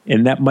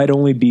 and that might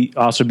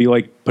also be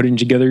like putting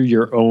together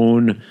your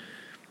own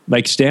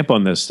like stamp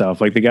on this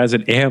stuff. Like the guys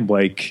at AMP,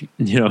 like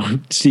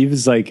Steve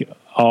is like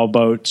all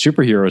about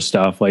superhero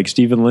stuff. Like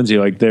Steve and Lindsay,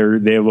 like they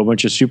have a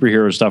bunch of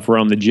superhero stuff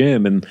around the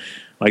gym, and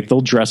like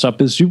they'll dress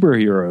up as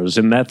superheroes,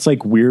 and that's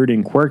like weird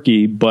and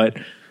quirky, but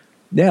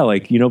yeah,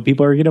 like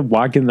people are gonna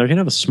walk in, they're gonna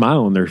have a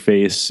smile on their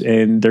face,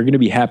 and they're gonna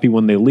be happy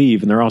when they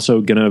leave, and they're also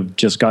gonna have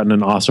just gotten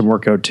an awesome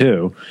workout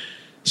too.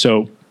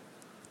 So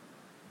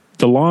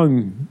the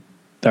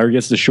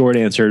short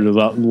answer to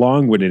the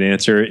long-winded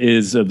answer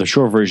is the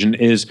short version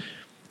is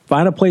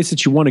find a place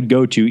that you want to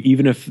go to,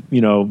 even if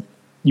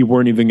you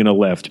weren't even going to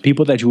lift.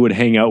 People that you would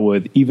hang out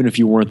with, even if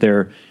you weren't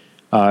there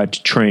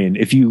to train.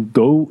 If you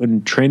go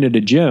and train at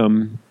a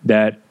gym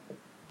that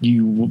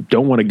you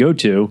don't want to go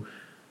to,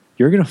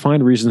 you're going to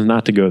find reasons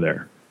not to go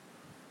there.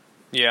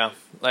 Yeah.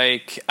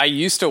 Like I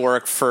used to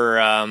work for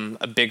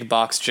a big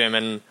box gym,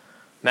 and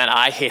man,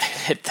 I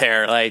hated it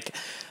there. Like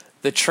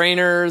the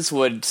trainers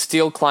would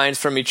steal clients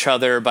from each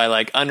other by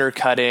like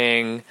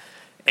undercutting,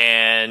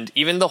 and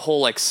even the whole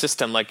like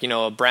system, like,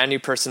 a brand new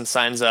person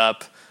signs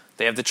up,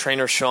 they have the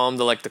trainer show them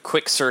the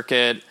quick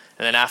circuit,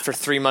 and then after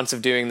 3 months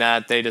of doing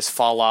that, they just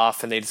fall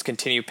off and they just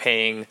continue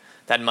paying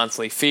that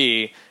monthly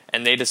fee,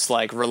 and they just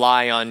like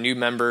rely on new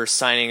members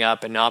signing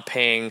up and not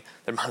paying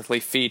their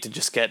monthly fee to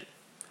just get,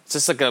 it's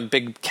just like a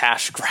big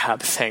cash grab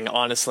thing,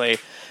 honestly.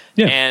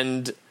 Yeah.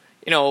 And,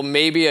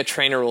 maybe a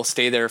trainer will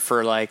stay there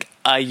for like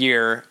a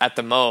year at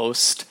the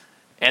most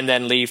and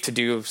then leave to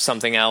do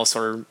something else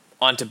or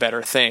onto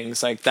better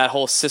things. Like that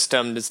whole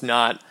system is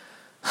not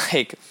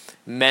like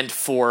meant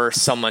for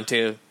someone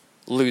to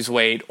lose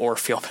weight or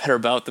feel better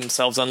about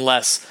themselves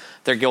unless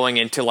they're going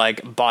into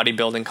like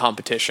bodybuilding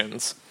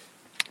competitions.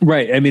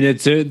 Right. I mean,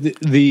 it's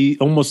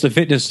the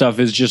fitness stuff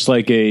is just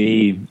like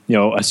a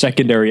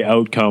secondary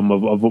outcome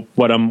of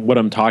what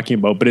I'm talking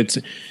about, but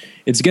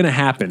it's going to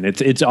happen.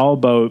 It's all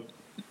about,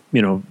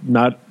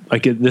 not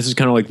like this is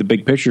kind of like the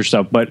big picture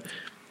stuff, but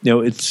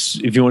it's,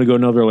 if you want to go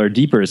another layer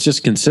deeper, it's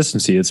just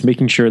consistency. It's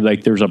making sure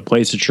like there's a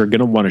place that you're going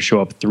to want to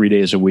show up 3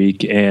 days a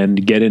week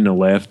and get in a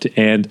lift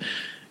and,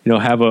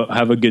 have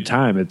a good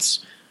time.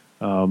 It's,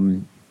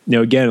 again,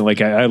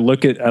 like I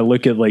look at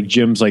like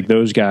gyms like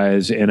those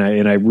guys, and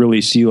I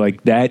really see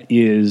like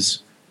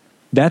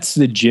that's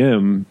the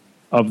gym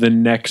of the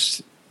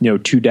next, 2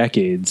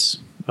 decades.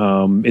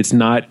 It's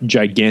not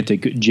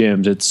gigantic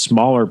gyms. It's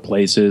smaller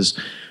places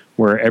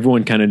where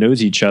everyone kind of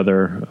knows each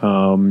other.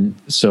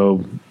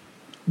 So,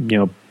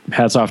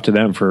 hats off to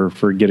them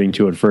for getting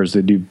to it first.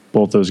 They do,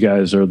 both those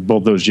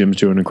gyms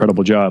do an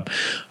incredible job.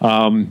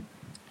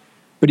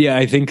 But yeah,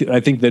 I think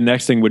the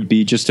next thing would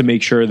be just to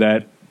make sure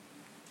that,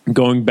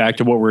 going back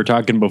to what we were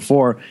talking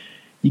before,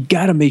 you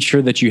got to make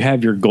sure that you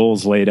have your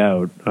goals laid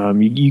out.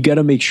 You got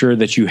to make sure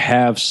that you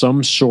have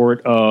some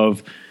sort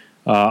of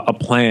a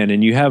plan,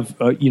 and you have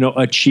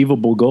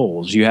achievable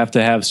goals. You have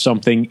to have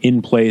something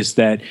in place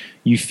that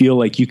you feel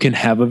like you can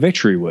have a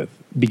victory with.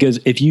 because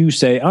if you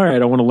say, all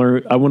right, I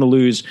want to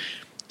lose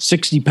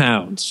 60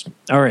 pounds.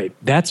 All right,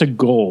 that's a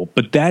goal,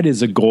 but that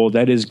is a goal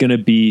that is going to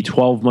be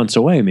 12 months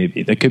away.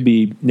 Maybe that could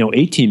be,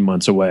 18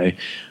 months away.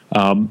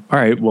 All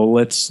right, well,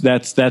 that's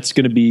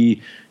going to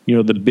be,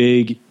 the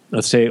big,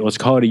 let's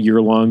call it a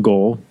year-long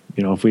goal.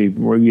 If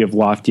we have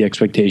lofty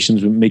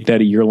expectations, we make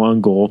that a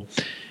year-long goal,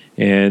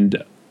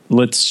 and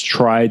let's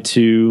try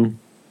to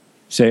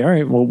say, all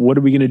right, well, what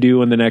are we going to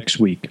do in the next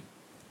week?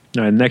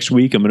 Next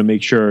week, I'm going to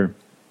make sure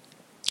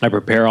I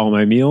prepare all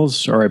my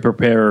meals, or I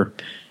prepare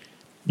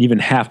even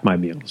half my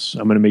meals.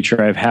 I'm going to make sure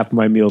I have half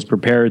my meals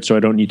prepared so I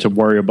don't need to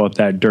worry about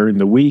that during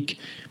the week.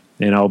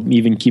 And I'll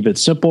even keep it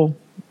simple.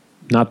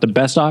 Not the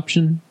best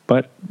option,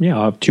 but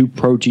I'll have 2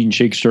 protein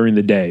shakes during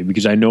the day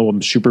because I know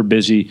I'm super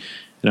busy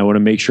and I want to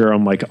make sure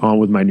I'm on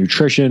with my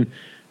nutrition.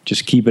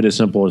 Just keep it as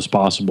simple as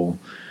possible.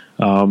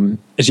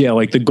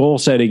 Like the goal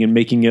setting and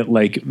making it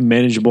like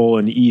manageable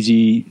and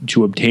easy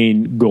to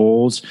obtain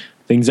goals,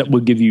 things that will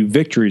give you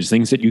victories,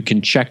 things that you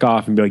can check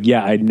off and be like,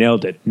 yeah, I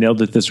nailed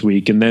it this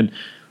week. And then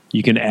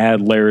you can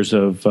add layers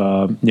of,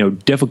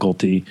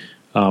 difficulty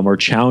or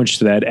challenge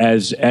to that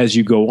as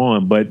you go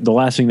on. But the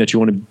last thing that you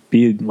want to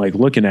be like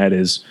looking at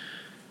is,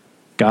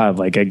 God,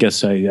 like, I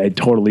guess I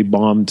totally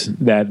bombed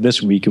that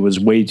this week. It was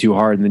way too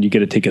hard. And then you get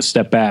to take a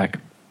step back.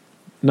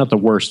 Not the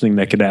worst thing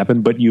that could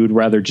happen, but you would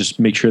rather just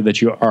make sure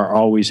that you are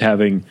always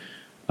having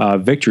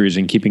victories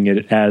and keeping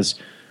it as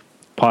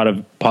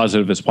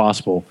positive as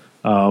possible.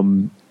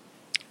 And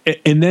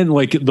then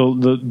like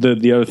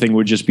the other thing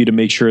would just be to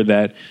make sure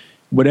that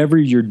whatever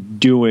you're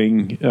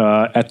doing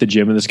at the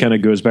gym, and this kind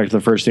of goes back to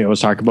the first thing I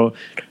was talking about,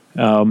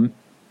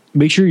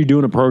 make sure you're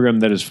doing a program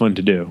that is fun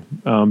to do.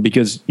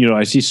 Because,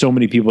 I see so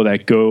many people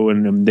that go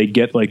and they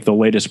get like the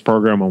latest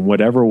program on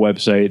whatever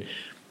website,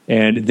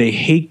 and they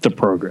hate the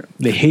program.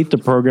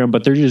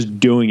 But they're just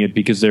doing it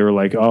because they were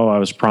like, oh, I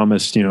was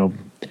promised,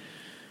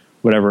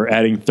 whatever,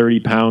 adding 30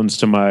 pounds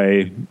to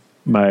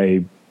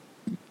my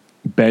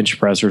bench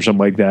press or something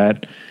like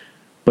that.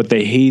 But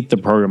they hate the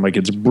program. Like,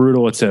 it's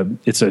brutal. It's a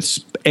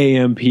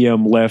AM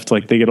PM lift.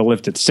 Like, they get a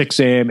lift at 6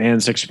 a.m.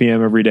 and 6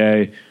 p.m. every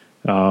day.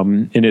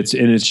 And it's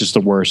just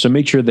the worst. So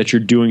make sure that you're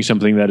doing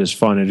something that is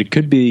fun. And it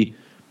could be,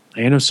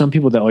 I know some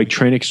people that like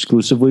train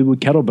exclusively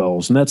with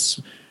kettlebells, and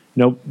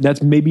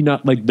that's maybe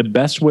not like the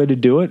best way to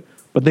do it,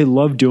 but they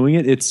love doing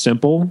it. It's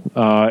simple.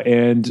 Or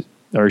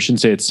I shouldn't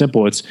say it's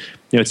simple. It's,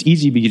 it's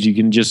easy because you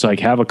can just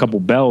like have a couple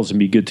bells and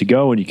be good to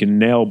go, and you can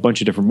nail a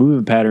bunch of different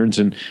movement patterns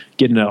and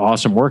get in an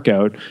awesome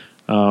workout.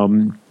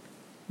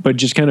 But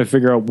just kind of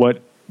figure out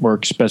what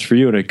works best for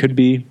you. And it could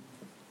be,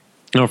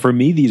 for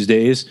me these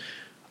days,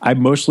 I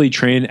mostly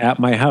train at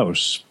my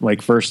house,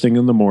 like first thing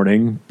in the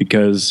morning,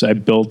 because I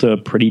built a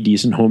pretty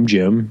decent home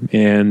gym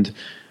and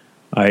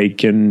I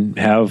can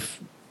have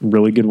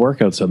really good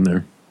workouts in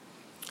there.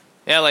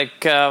 Yeah.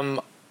 Like,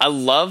 I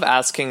love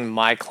asking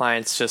my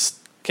clients just,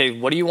 okay,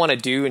 what do you want to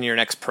do in your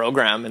next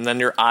program? And then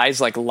their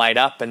eyes like light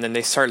up, and then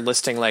they start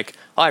listing like,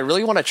 oh, I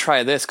really want to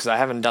try this because I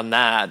haven't done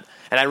that.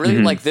 And I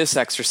really like this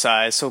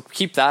exercise, so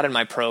keep that in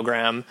my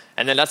program.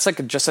 And then that's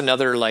like just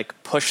another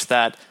like push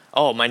that,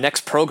 oh, my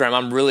next program,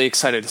 I'm really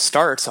excited to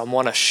start. So I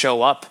want to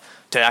show up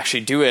to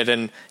actually do it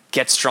and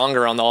get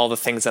stronger on all the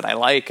things that I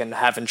like and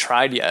haven't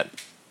tried yet.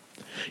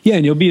 Yeah,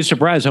 and you'll be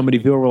surprised how many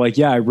people were like,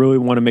 yeah, I really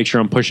want to make sure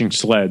I'm pushing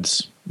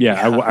sleds.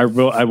 Yeah. I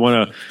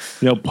want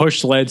to, push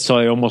sleds till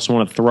I almost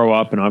want to throw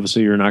up. And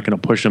obviously you're not going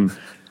to push them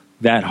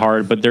that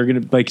hard, but they're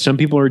going to, like, some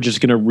people are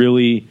just going to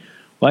really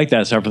like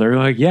that stuff. They're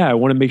like, yeah, I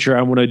want to make sure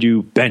I want to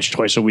do bench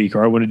twice a week,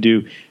 or I want to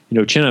do,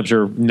 chin-ups,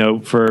 or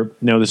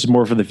this is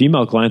more for the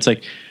female clients.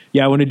 Like,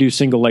 yeah, I want to do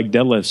single leg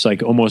deadlifts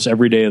like almost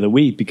every day of the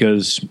week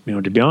because,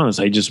 to be honest,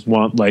 I just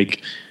want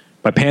like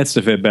my pants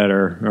to fit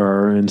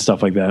better and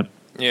stuff like that.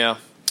 Yeah.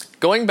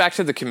 Going back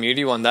to the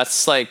community one,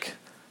 that's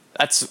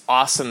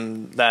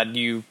awesome that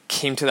you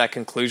came to that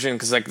conclusion.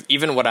 Cause like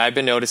even what I've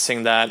been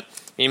noticing, that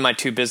me and my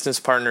 2 business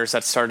partners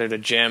that started a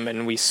gym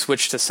and we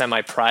switched to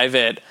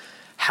semi-private,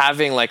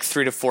 having like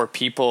 3 to 4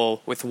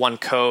 people with 1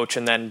 coach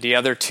and then the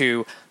other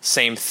 2,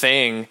 same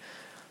thing.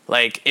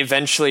 Like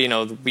eventually,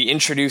 we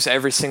introduce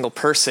every single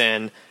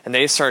person and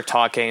they start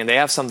talking and they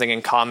have something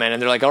in common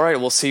and they're like, all right,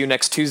 we'll see you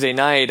next Tuesday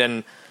night.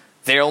 And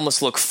they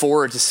almost look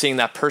forward to seeing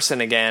that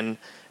person again.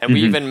 And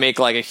we even make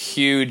like a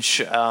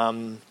huge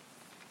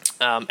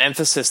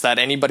emphasis that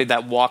anybody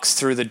that walks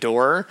through the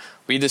door,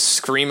 we just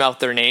scream out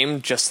their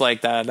name, just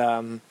like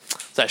that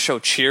show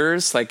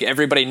Cheers. Like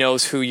everybody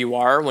knows who you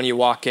are when you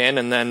walk in,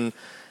 and then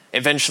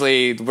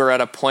eventually we're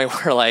at a point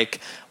where like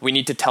we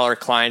need to tell our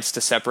clients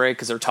to separate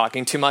because they're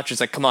talking too much.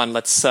 It's like, come on,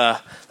 let's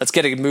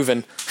get it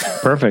moving.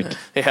 Perfect.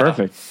 Yeah.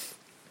 Perfect.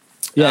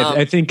 Yeah,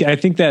 I think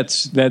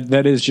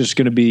that is just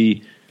going to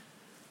be.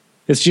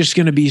 It's just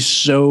going to be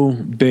so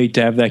big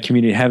to have that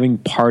community, having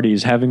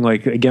parties, having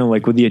like, again,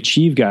 like with the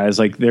Achieve guys,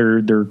 like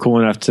they're cool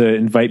enough to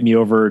invite me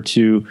over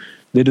to,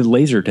 they did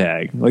laser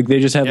tag. Like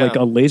they just had like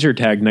a laser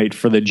tag night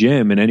for the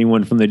gym, and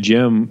anyone from the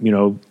gym,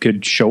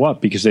 could show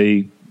up because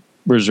they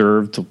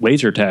reserved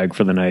laser tag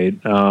for the night.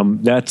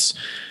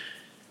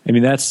 I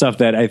mean, that's stuff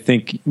that I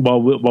think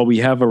while we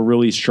have a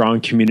really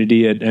strong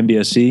community at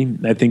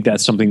MBSC, I think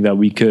that's something that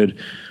we could,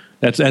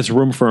 that's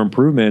room for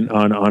improvement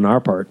on our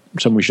part.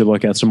 Something we should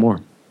look at some more.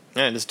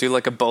 Yeah, just do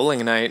like a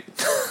bowling night.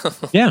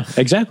 Yeah,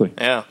 exactly.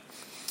 Yeah.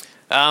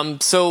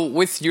 So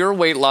with your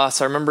weight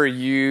loss, I remember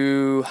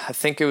I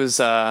think it was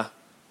a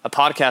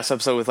podcast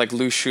episode with like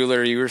Lou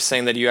Schuler. You were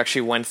saying that you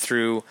actually went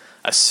through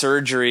a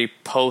surgery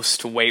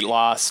post weight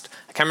loss.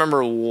 I can't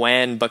remember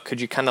when, but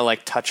could you kind of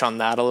like touch on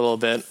that a little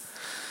bit?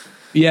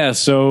 Yeah.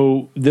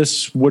 So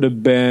this would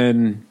have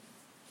been,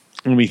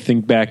 let me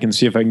think back and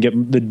see if I can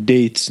get the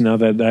dates now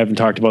that I haven't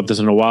talked about this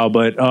in a while,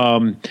 but,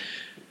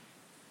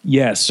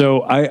 yeah,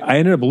 so I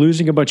ended up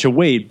losing a bunch of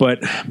weight,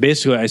 but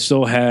basically I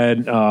still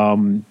had,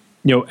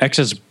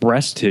 excess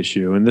breast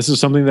tissue. And this is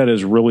something that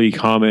is really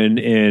common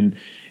in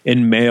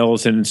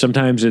males. And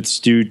sometimes it's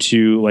due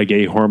to like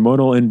a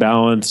hormonal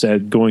imbalance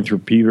at going through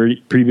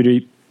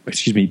puberty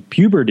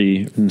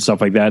and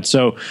stuff like that.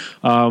 So,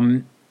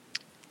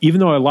 even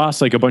though I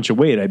lost like a bunch of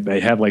weight, I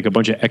had like a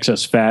bunch of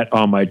excess fat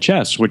on my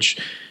chest, which,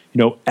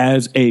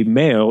 as a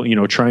male,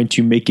 trying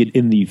to make it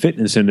in the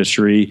fitness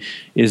industry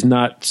is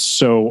not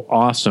so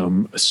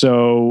awesome.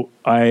 So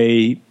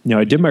I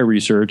did my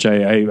research.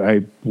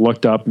 I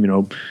looked up,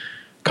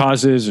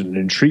 causes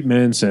and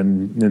treatments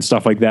and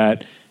stuff like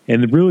that.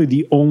 And really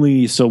the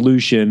only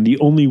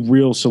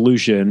real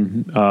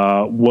solution,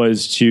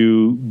 was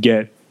to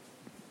get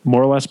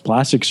more or less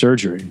plastic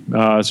surgery.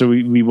 So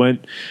we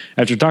went,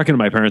 after talking to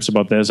my parents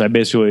about this, I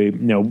basically,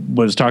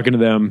 was talking to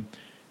them.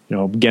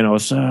 Again, I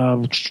was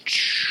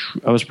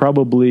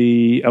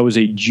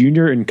a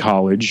junior in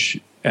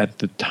college at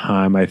the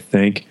time, I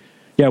think.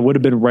 Yeah, it would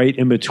have been right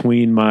in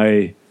between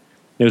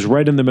it was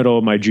right in the middle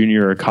of my junior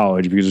year of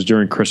college because it was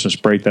during Christmas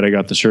break that I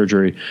got the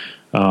surgery.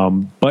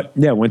 But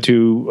yeah, went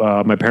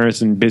to my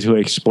parents and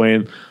basically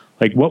explained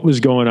like what was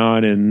going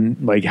on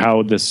and like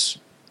how this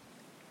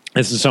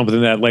is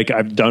something that like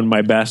I've done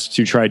my best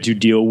to try to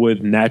deal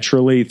with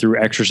naturally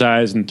through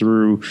exercise and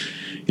through,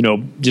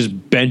 just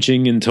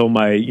benching until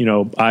my,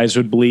 eyes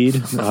would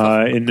bleed.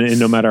 And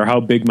no matter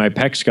how big my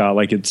pecs got,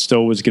 like it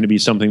still was going to be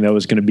something that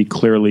was going to be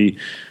clearly,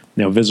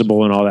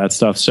 visible and all that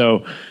stuff.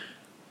 So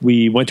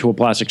we went to a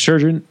plastic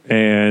surgeon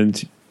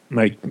and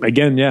like,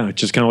 again, yeah,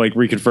 just kind of like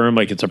reconfirmed,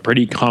 like it's a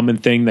pretty common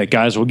thing that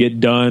guys will get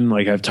done.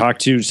 Like I've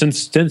talked to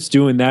since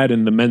doing that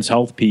in the men's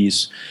health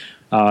piece,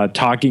 I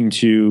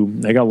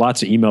got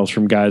lots of emails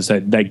from guys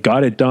that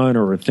got it done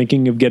or were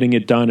thinking of getting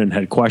it done and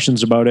had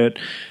questions about it.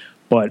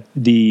 But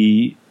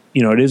it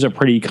is a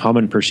pretty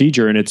common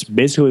procedure and it's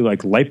basically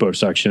like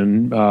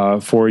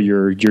liposuction, for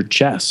your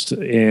chest.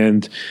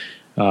 And,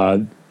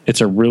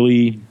 it's a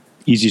really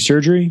easy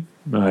surgery.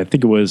 I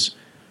think it was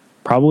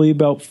probably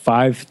about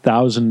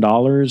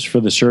 $5,000 for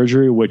the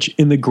surgery, which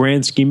in the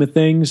grand scheme of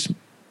things,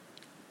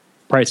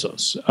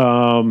 priceless.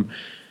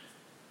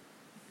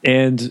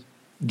 And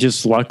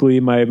just luckily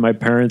my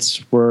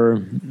parents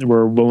were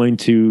willing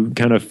to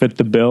kind of fit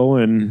the bill,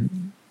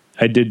 and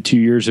I did 2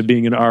 years of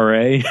being an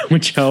RA,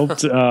 which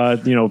helped,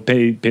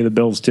 pay the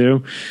bills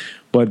too.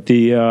 But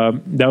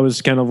that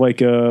was kind of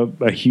like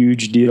a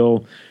huge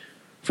deal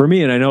for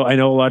me. And I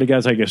know a lot of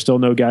guys, like I still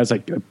know guys,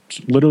 like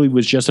literally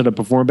was just at a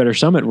Perform Better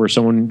Summit where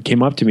someone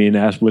came up to me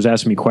and was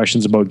asking me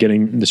questions about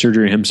getting the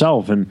surgery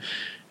himself. And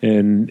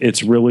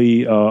it's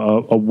really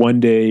a 1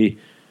 day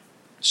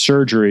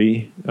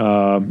surgery,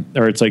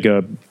 or it's like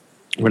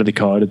what do they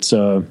call it?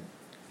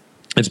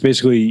 It's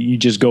basically you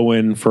just go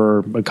in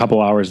for a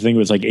couple hours. I think it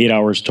was like 8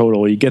 hours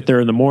total. You get there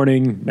in the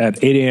morning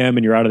at 8 a.m.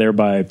 and you're out of there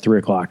by 3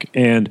 o'clock.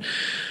 And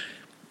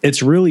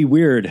it's really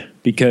weird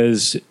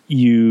because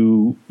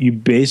you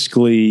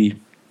basically,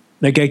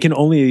 like, I can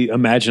only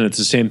imagine it's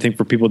the same thing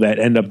for people that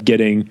end up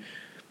getting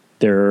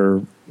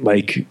their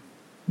like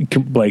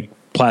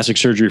plastic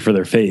surgery for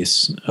their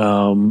face,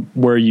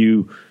 where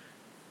you've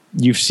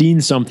seen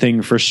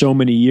something for so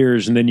many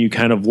years and then you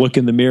kind of look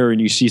in the mirror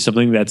and you see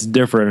something that's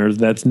different or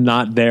that's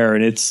not there.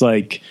 And it's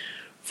like,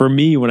 for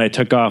me, when I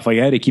took off, like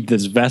I had to keep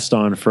this vest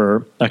on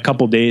for a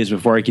couple days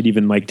before I could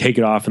even like take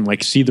it off and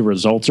like see the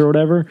results or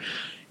whatever.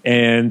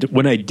 And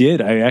when I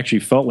did, I actually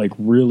felt like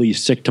really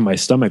sick to my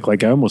stomach.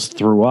 Like I almost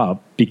threw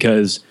up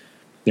because,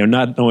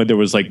 not only there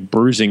was like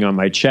bruising on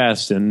my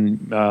chest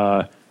and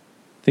I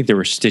think there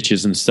were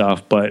stitches and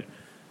stuff, but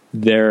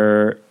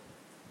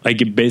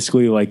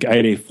basically like I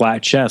had a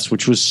flat chest,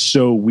 which was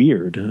so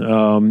weird.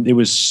 It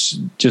was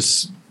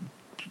just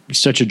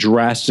such a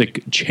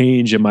drastic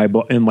change in my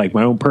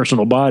own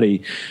personal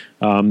body,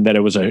 that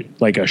it was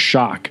a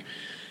shock.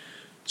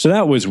 So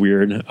that was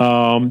weird.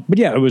 But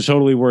yeah, it was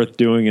totally worth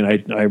doing.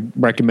 And I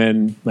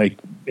recommend, like,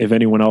 if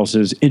anyone else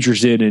is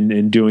interested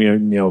in doing it,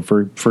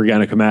 for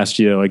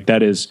gynecomastia, like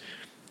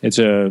it's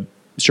a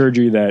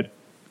surgery that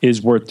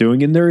is worth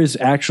doing. And there is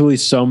actually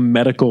some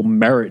medical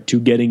merit to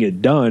getting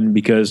it done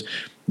because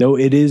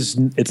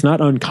it's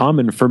not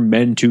uncommon for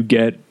men to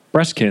get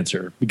breast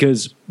cancer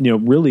because,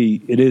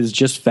 really it is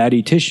just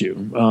fatty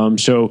tissue.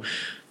 So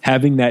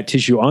having that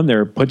tissue on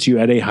there puts you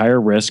at a higher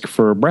risk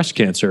for breast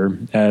cancer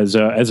as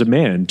a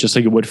man, just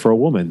like it would for a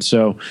woman.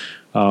 So,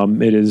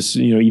 it is,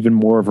 even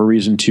more of a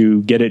reason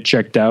to get it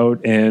checked out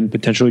and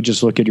potentially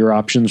just look at your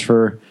options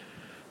for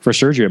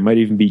surgery. It might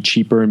even be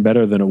cheaper and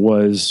better than it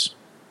was.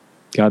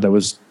 God, that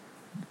was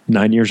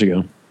 9 years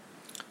ago.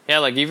 Yeah,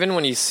 like even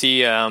when you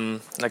see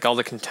like all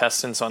the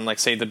contestants on, like,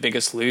 say, The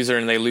Biggest Loser,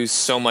 and they lose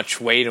so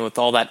much weight, and with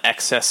all that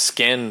excess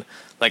skin,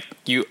 like,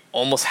 you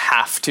almost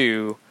have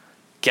to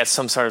get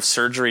some sort of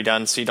surgery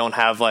done so you don't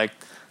have like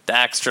the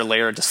extra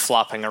layer just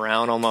flopping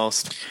around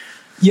almost.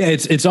 Yeah,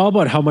 it's all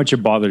about how much it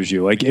bothers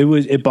you. Like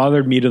it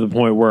bothered me to the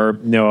point where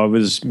I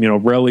was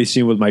rarely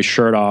seen with my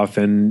shirt off,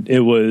 and it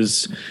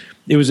was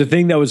a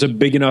thing that was a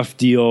big enough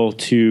deal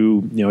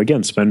to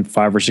again spend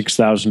 $5,000 or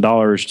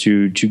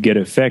 $6,000 to get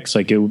it fixed.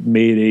 Like, it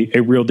made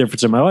a real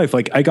difference in my life.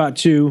 Like, I got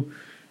to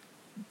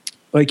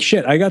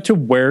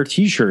wear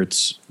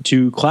T-shirts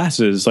to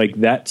classes like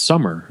that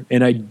summer,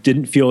 and I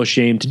didn't feel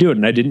ashamed to do it.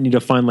 And I didn't need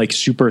to find like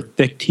super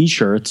thick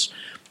T-shirts.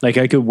 Like,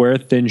 I could wear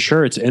thin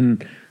shirts,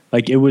 and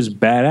like, it was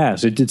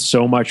badass. It did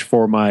so much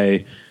for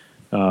my,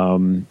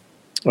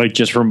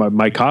 just for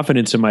my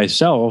confidence in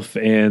myself.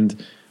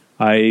 And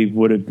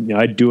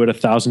I'd do it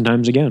 1,000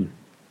 times again.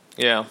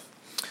 Yeah.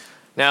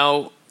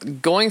 Now,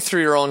 going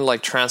through your own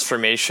like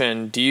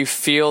transformation, do you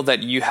feel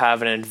that you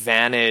have an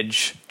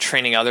advantage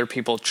training other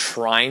people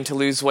trying to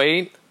lose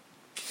weight?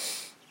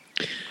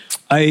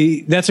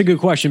 That's a good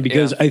question,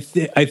 because I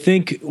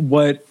think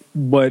what's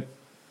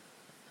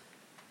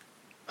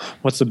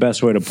the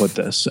best way to put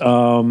this?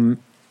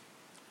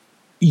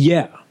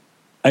 Yeah,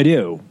 I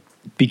do,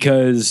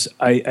 because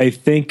I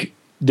think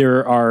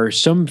there's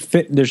some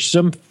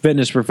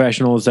fitness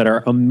professionals that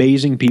are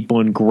amazing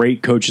people and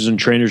great coaches and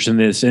trainers in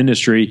this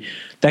industry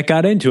that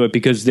got into it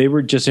because it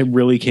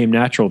really came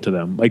natural to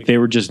them. Like, they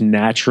were just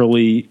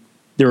naturally,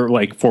 they were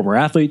like former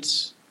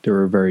athletes. They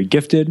were very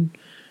gifted.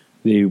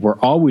 They were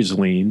always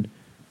lean,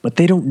 but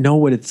they don't know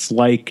what it's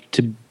like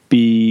to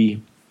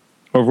be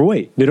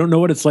overweight. They don't know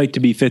what it's like to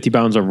be 50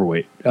 pounds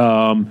overweight.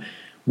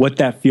 What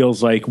that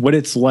feels like, what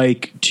it's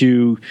like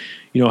to,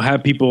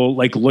 have people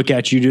like look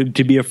at you,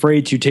 to be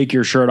afraid to take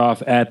your shirt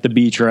off at the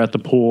beach or at the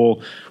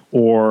pool,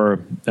 or,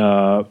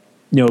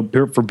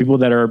 for people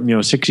that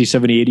are, 60,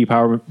 70, 80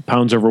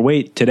 pounds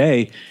overweight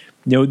today,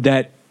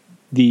 that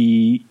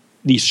the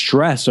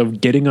stress of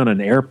getting on an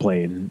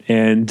airplane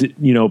and,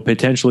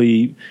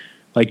 potentially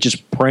like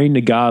just praying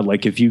to God,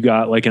 like if you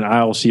got like an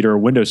aisle seat or a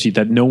window seat,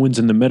 that no one's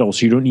in the middle.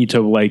 So you don't need to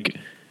like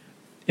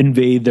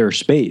invade their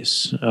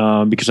space,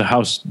 because of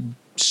how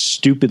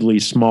stupidly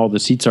small the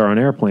seats are on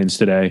airplanes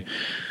today.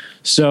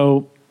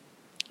 So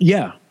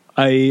yeah,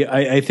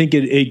 I think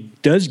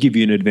it does give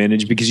you an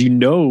advantage, because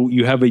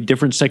you have a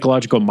different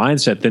psychological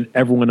mindset than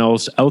everyone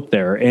else out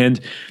there. And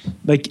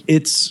like,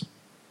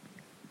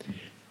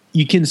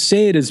 you can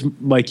say it as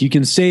like, you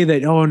can say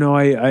that, oh no,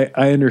 I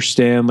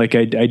understand. Like,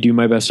 I do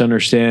my best to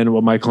understand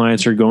what my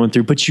clients are going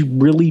through, but you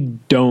really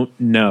don't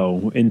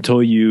know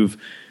until you've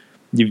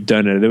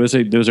done it. There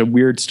was a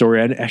weird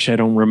story. I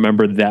don't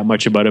remember that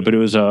much about it, but it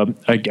was a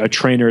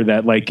trainer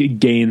that like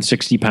gained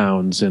 60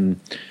 pounds, and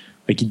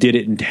like he did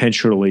it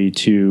intentionally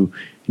to,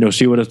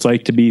 see what it's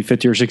like to be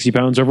 50 or 60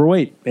 pounds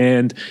overweight.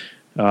 And,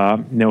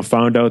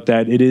 found out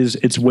that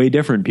it's way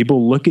different.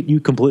 People look at you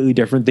completely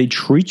different. They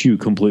treat you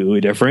completely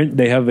different.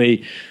 They have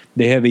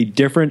a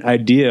different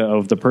idea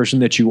of the person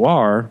that you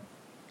are,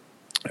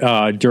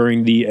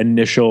 during the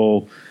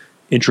initial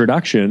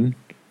introduction.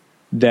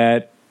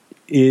 That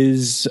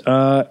is,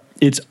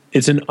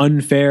 it's an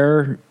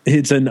unfair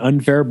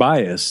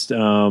bias.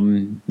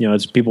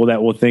 It's people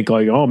that will think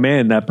like, oh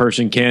man, that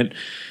person can't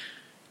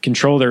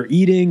control their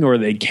eating, or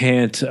they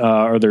can't,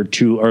 or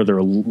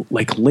they're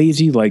like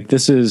lazy. Like,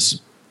 this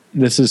is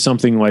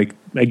something like,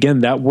 again,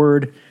 that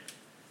word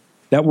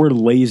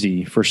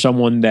lazy for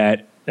someone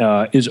that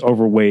is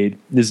overweight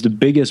is the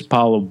biggest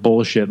pile of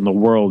bullshit in the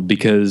world,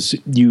 because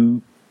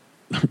you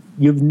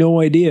have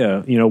no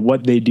idea,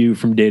 what they do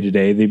from day to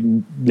day.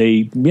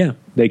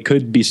 They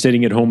could be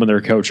sitting at home on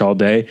their couch all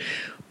day,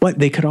 but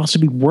they could also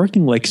be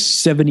working like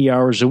 70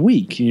 hours a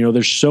week.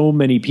 There's so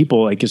many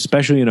people, like,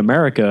 especially in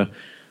America,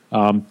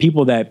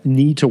 people that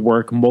need to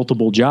work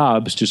multiple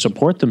jobs to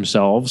support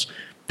themselves.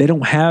 They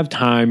don't have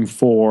time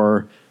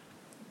for,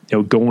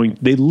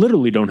 they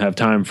literally don't have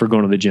time for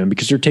going to the gym,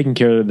 because they're taking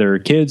care of their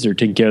kids, they're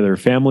taking care of their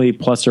family,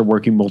 plus they're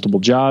working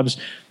multiple jobs,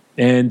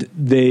 and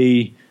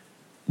they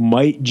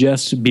might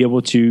just be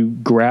able to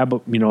grab,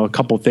 a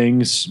couple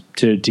things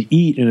to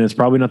eat, and it's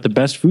probably not the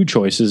best food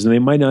choices, and they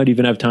might not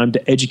even have time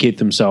to educate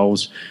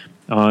themselves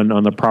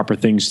on the proper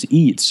things to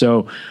eat.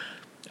 So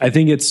I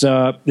think it's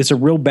a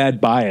real bad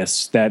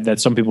bias that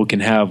some people can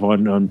have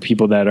on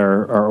people that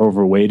are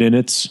overweight, and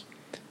it's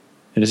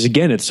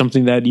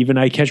something that even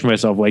I catch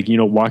myself, like,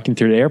 walking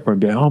through the airport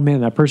and be like, oh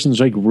man, that person's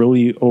like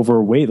really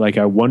overweight. Like,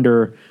 I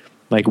wonder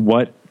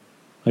what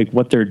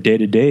their day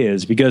to day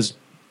is, because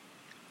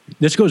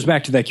this goes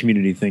back to that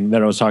community thing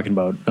that I was talking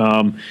about.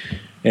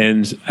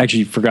 And I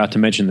actually forgot to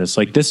mention this.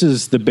 Like, this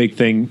is the big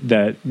thing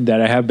that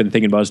I have been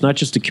thinking about. It's not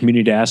just the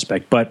community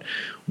aspect, but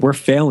we're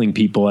failing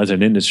people as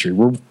an industry.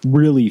 We're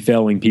really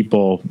failing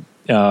people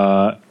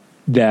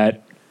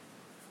that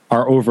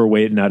are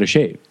overweight and out of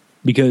shape,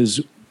 because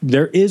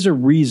there is a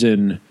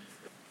reason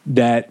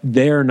that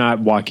they're not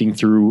walking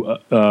through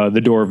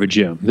the door of a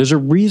gym. There's a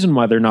reason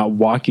why they're not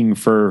walking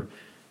for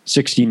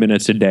 60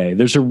 minutes a day.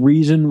 There's a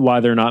reason why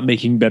they're not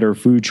making better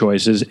food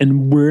choices,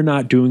 and we're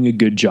not doing a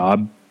good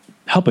job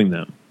helping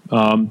them.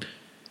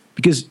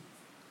 Because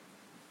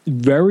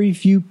very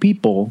few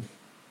people,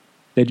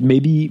 that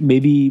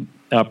maybe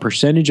a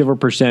percentage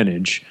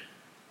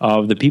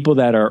of the people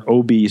that are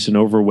obese and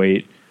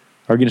overweight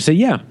are going to say,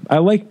 yeah, I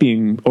like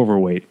being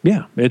overweight.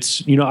 Yeah,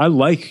 it's, I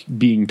like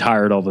being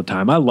tired all the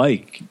time. I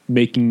like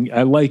making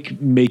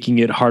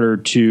it harder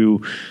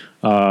to,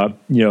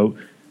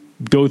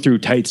 go through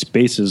tight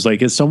spaces.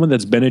 Like, as someone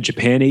that's been in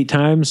Japan 8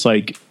 times,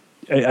 like,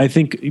 I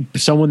think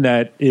someone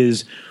that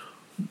is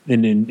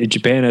in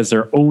Japan has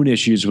their own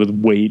issues with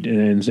weight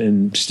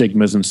and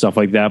stigmas and stuff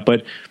like that.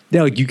 But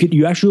yeah, like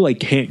you actually like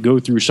can't go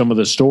through some of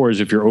the stores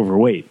if you're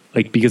overweight,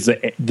 like, because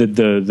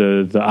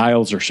the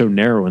aisles are so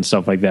narrow and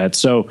stuff like that.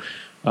 So,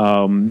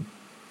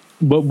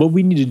 what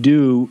we need to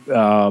do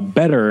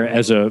better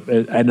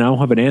and I don't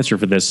have an answer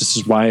for this. This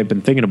is why I've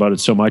been thinking about it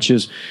so much,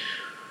 is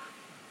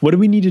what do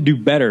we need to do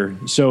better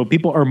so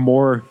people are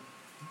more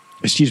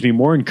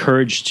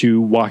encouraged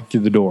to walk through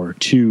the door,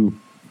 to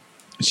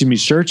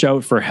search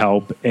out for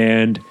help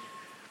and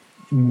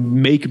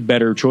make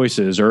better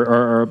choices,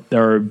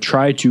 or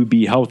try to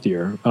be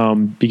healthier.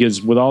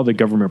 Because with all the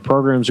government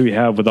programs we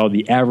have, with all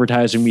the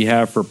advertising we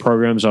have for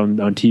programs on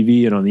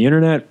TV and on the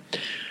internet,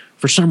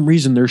 for some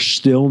reason they're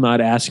still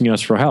not asking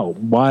us for help.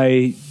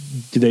 Why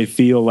do they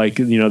feel like,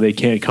 they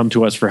can't come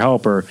to us for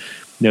help, or,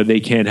 they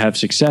can't have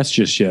success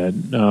just yet?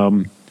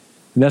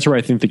 And that's where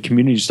I think the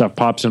community stuff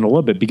pops in a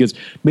little bit, because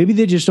maybe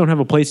they just don't have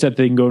a place that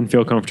they can go and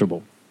feel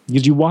comfortable.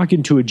 Because you walk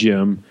into a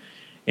gym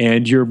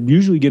and you're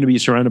usually going to be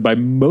surrounded by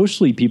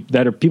mostly people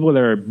that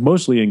are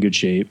mostly in good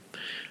shape.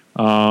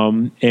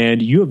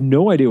 And you have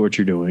no idea what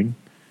you're doing,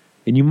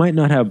 and you might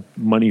not have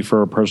money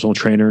for a personal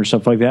trainer or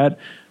stuff like that.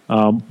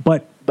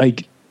 But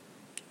like,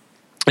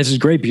 this is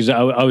great, because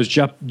I was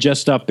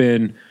just up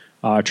in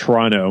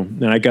Toronto,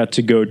 and I got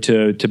to go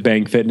to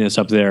Bang Fitness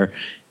up there.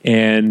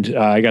 And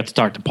I got to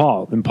talk to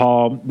Paul, and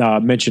Paul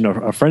mentioned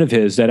a friend of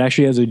his that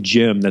actually has a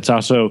gym that's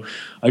also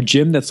a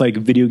gym that's like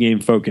video game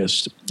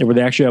focused, where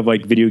they actually have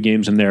like video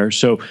games in there.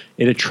 So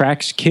it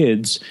attracts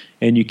kids,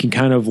 and you can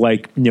kind of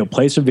like,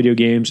 play some video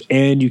games,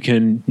 and you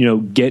can,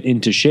 get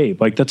into shape.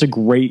 Like, that's a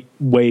great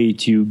way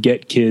to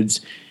get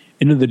kids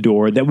into the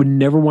door that would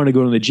never want to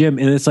go to the gym.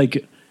 And it's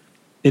like,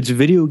 it's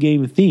video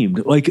game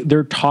themed. Like,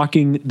 they're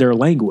talking their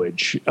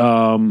language.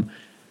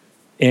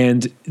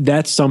 And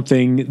that's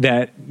something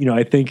that,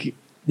 I think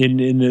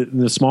in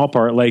the small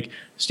part, like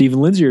Steve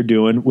and Lindsay are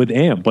doing with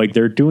AMP, like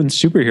they're doing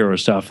superhero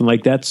stuff. And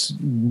like, that's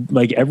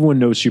like, everyone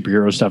knows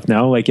superhero stuff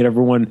now. Like,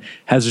 everyone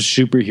has a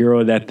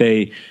superhero that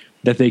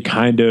they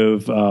kind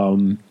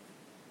of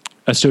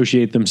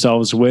associate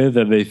themselves with,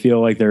 and they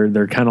feel like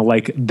they're kind of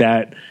like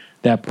that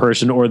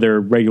person or their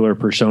regular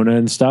persona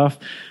and stuff.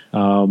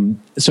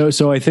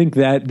 So I think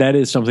that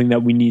is something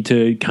that we need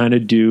to kind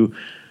of do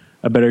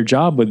a better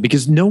job with,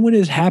 because no one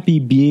is happy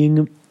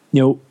being,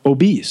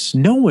 obese.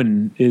 No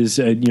one is,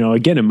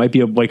 again, it might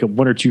be like a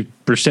 1 or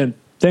 2%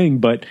 thing,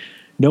 but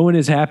no one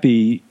is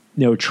happy,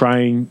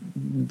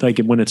 trying, like,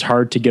 when it's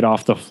hard to get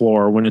off the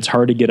floor, when it's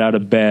hard to get out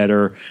of bed,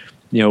 or,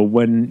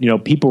 when,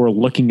 people are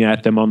looking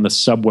at them on the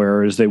subway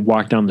or as they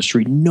walk down the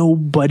street.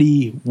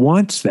 Nobody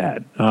wants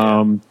that.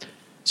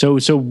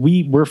 So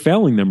we're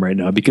failing them right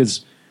now,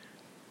 because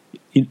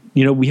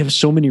we have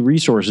so many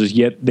resources,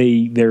 yet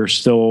they're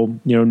still,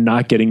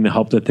 not getting the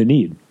help that they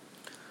need.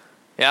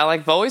 Yeah,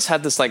 like, I've always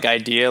had this like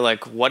idea,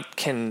 like, what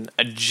can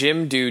a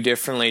gym do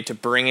differently to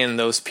bring in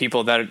those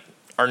people that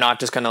are not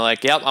just kind of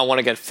like, yep, I want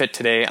to get fit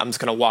today, I'm just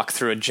going to walk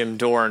through a gym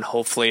door and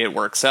hopefully it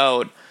works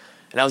out.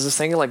 And I was just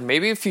thinking, like,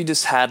 maybe if you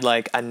just had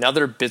like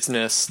another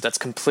business that's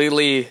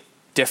completely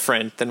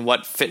different than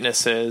what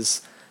fitness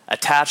is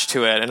attached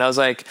to it. And I was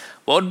like,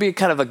 what would be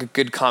kind of like a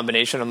good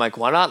combination? I'm like,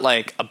 why not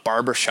like a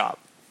barbershop?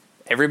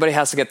 Everybody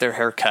has to get their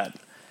hair cut.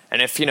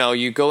 And if,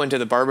 you go into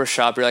the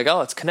barbershop, you're like,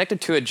 oh, it's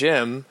connected to a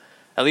gym.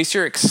 At least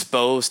you're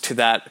exposed to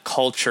that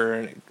culture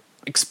and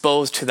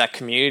exposed to that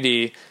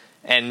community.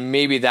 And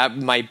maybe that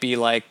might be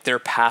like their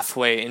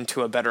pathway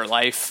into a better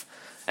life.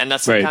 And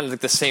that's right. Kind of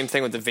like the same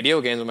thing with the video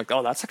games. I'm like,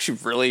 oh, that's actually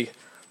really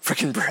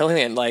freaking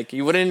brilliant. Like,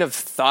 you wouldn't have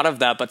thought of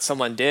that, but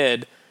someone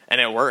did,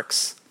 and it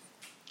works.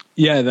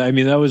 Yeah, I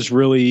mean, that was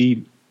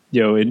really,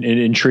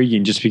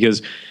 intriguing, just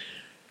because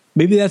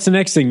maybe that's the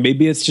next thing.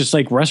 Maybe it's just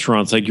like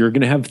restaurants. Like, you're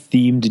going to have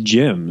themed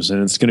gyms,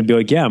 and it's going to be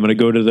like, yeah, I'm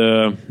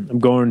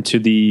going to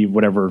the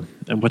whatever.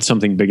 And what's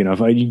something big enough?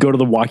 You go to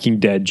the Walking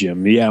Dead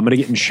gym. Yeah, I'm going to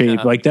get in shape.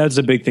 Yeah. Like, that's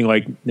a big thing.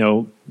 Like,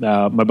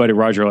 my buddy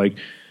Roger, like,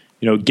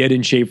 get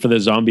in shape for the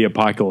zombie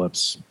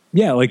apocalypse.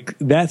 Yeah, like,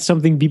 that's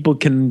something people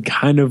can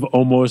kind of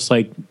almost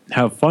like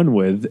have fun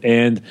with.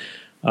 And,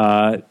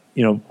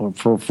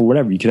 for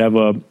whatever, you could have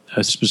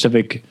a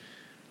specific,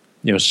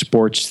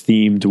 sports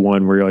themed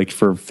one where you're like,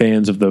 for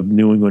fans of the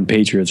New England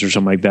Patriots or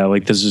something like that.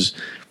 Like, this is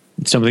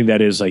something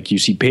that is like you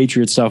see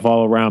Patriot stuff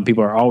all around.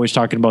 People are always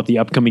talking about the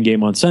upcoming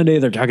game on Sunday.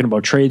 They're talking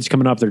about trades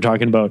coming up. They're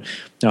talking about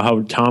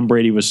how Tom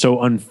Brady was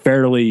so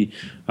unfairly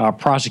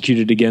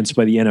prosecuted against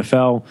by the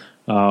NFL.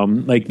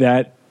 Like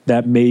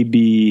that may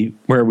be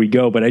where we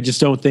go, but I just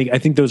don't think. I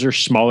think those are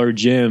smaller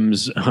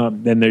gyms,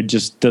 and there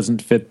just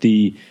doesn't fit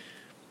the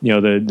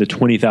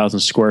 20,000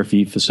 square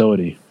feet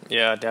facility.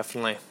 Yeah,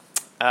 definitely.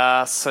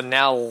 So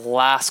now,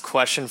 last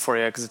question for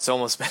you, because it's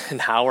almost been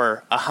an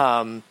hour.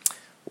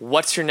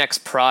 What's your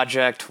next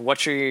project?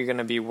 What are you going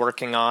to be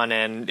working on?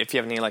 And if you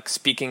have any like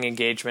speaking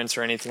engagements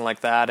or anything like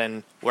that,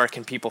 and where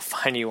can people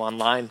find you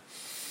online?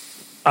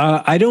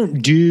 I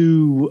don't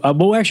do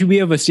well. Actually, we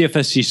have a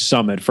CFSC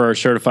summit for our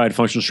certified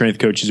functional strength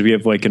coaches. We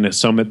have like a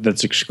summit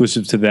that's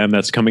exclusive to them.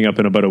 That's coming up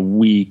in about a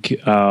week.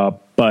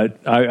 But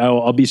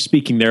I'll be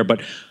speaking there.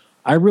 But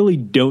I really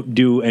don't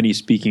do any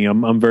speaking.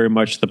 I'm very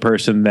much the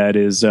person that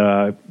is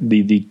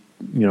the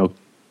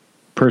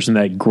person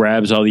that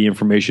grabs all the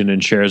information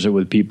and shares it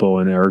with people,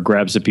 or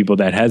grabs the people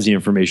that has the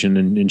information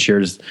and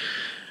shares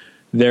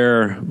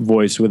their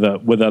voice with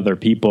other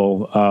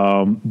people.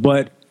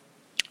 But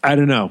I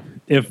don't know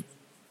if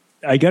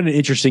I got an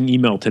interesting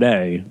email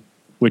today,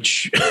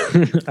 which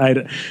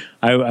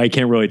I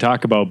can't really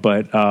talk about,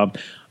 but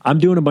I'm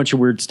doing a bunch of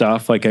weird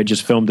stuff. Like I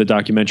just filmed a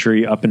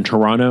documentary up in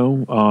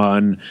Toronto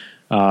on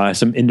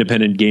some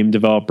independent game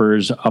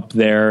developers up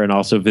there, and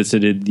also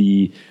visited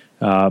the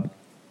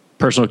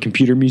Personal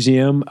Computer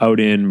Museum out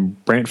in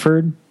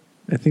Brantford.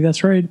 I think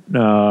that's right.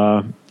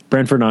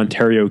 Brantford,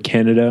 Ontario,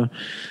 Canada.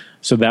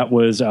 So that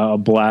was a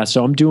blast.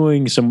 So I'm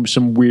doing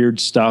some weird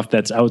stuff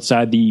that's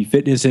outside the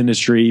fitness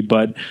industry,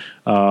 but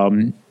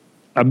I'm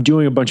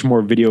doing a bunch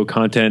more video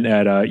content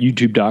at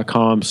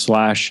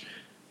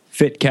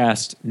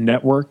youtube.com/Fitcast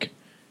Network.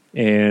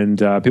 And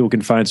people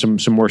can find some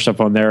more stuff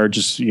on there.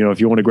 Just,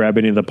 if you want to grab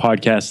any of the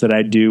podcasts that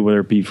I do,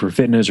 whether it be for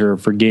fitness or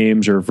for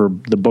games or for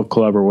the book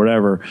club or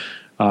whatever,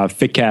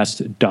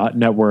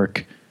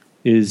 fitcast.network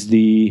is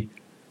the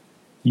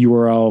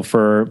URL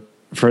for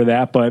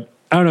that. But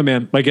I don't know,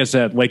 man. Like I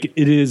said, like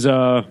it is,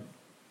 I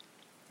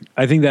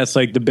think that's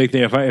like the big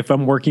thing. If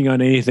I'm working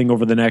on anything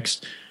over the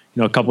next,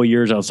 couple of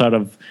years outside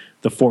of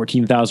the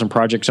 14,000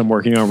 projects I'm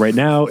working on right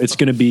now, it's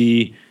going to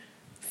be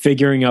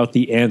figuring out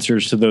the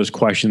answers to those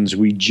questions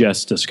we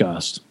just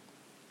discussed.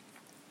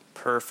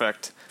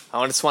 Perfect.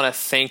 I just want to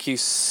thank you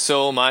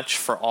so much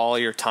for all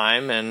your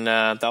time, and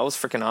that was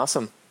freaking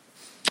awesome.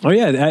 Oh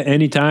yeah,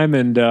 anytime.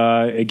 And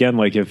again,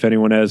 like if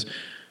anyone has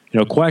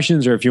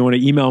questions, or if you want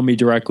to email me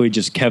directly,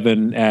 just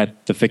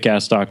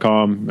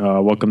kevin@thefitcast.com.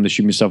 Welcome to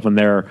shoot me stuff on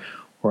there,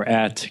 or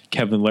at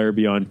Kevin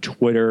Larrabee on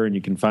Twitter, and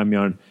you can find me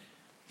on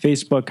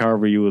Facebook,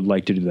 however you would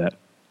like to do that.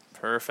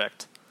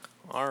 Perfect.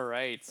 All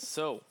right.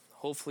 So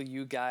hopefully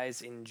you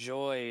guys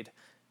enjoyed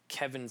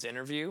Kevin's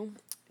interview.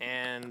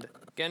 And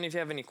again, if you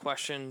have any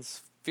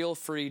questions, feel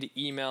free to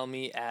email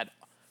me at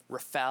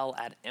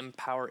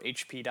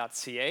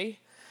rafael@empowerhp.ca.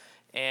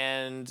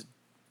 And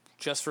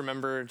just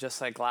remember,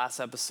 just like last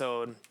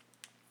episode,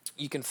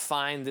 you can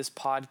find this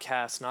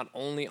podcast not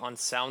only on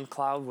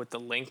SoundCloud with the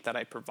link that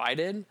I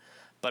provided,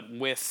 but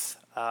with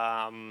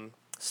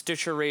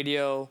Stitcher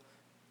Radio,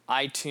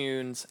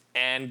 iTunes,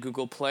 and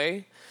Google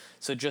Play.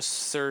 So just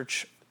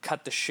search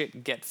Cut the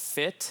Shit Get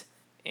Fit,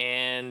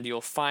 and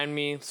you'll find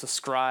me.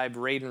 Subscribe,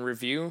 rate, and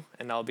review,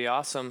 and that'll be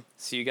awesome.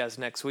 See you guys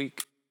next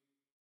week.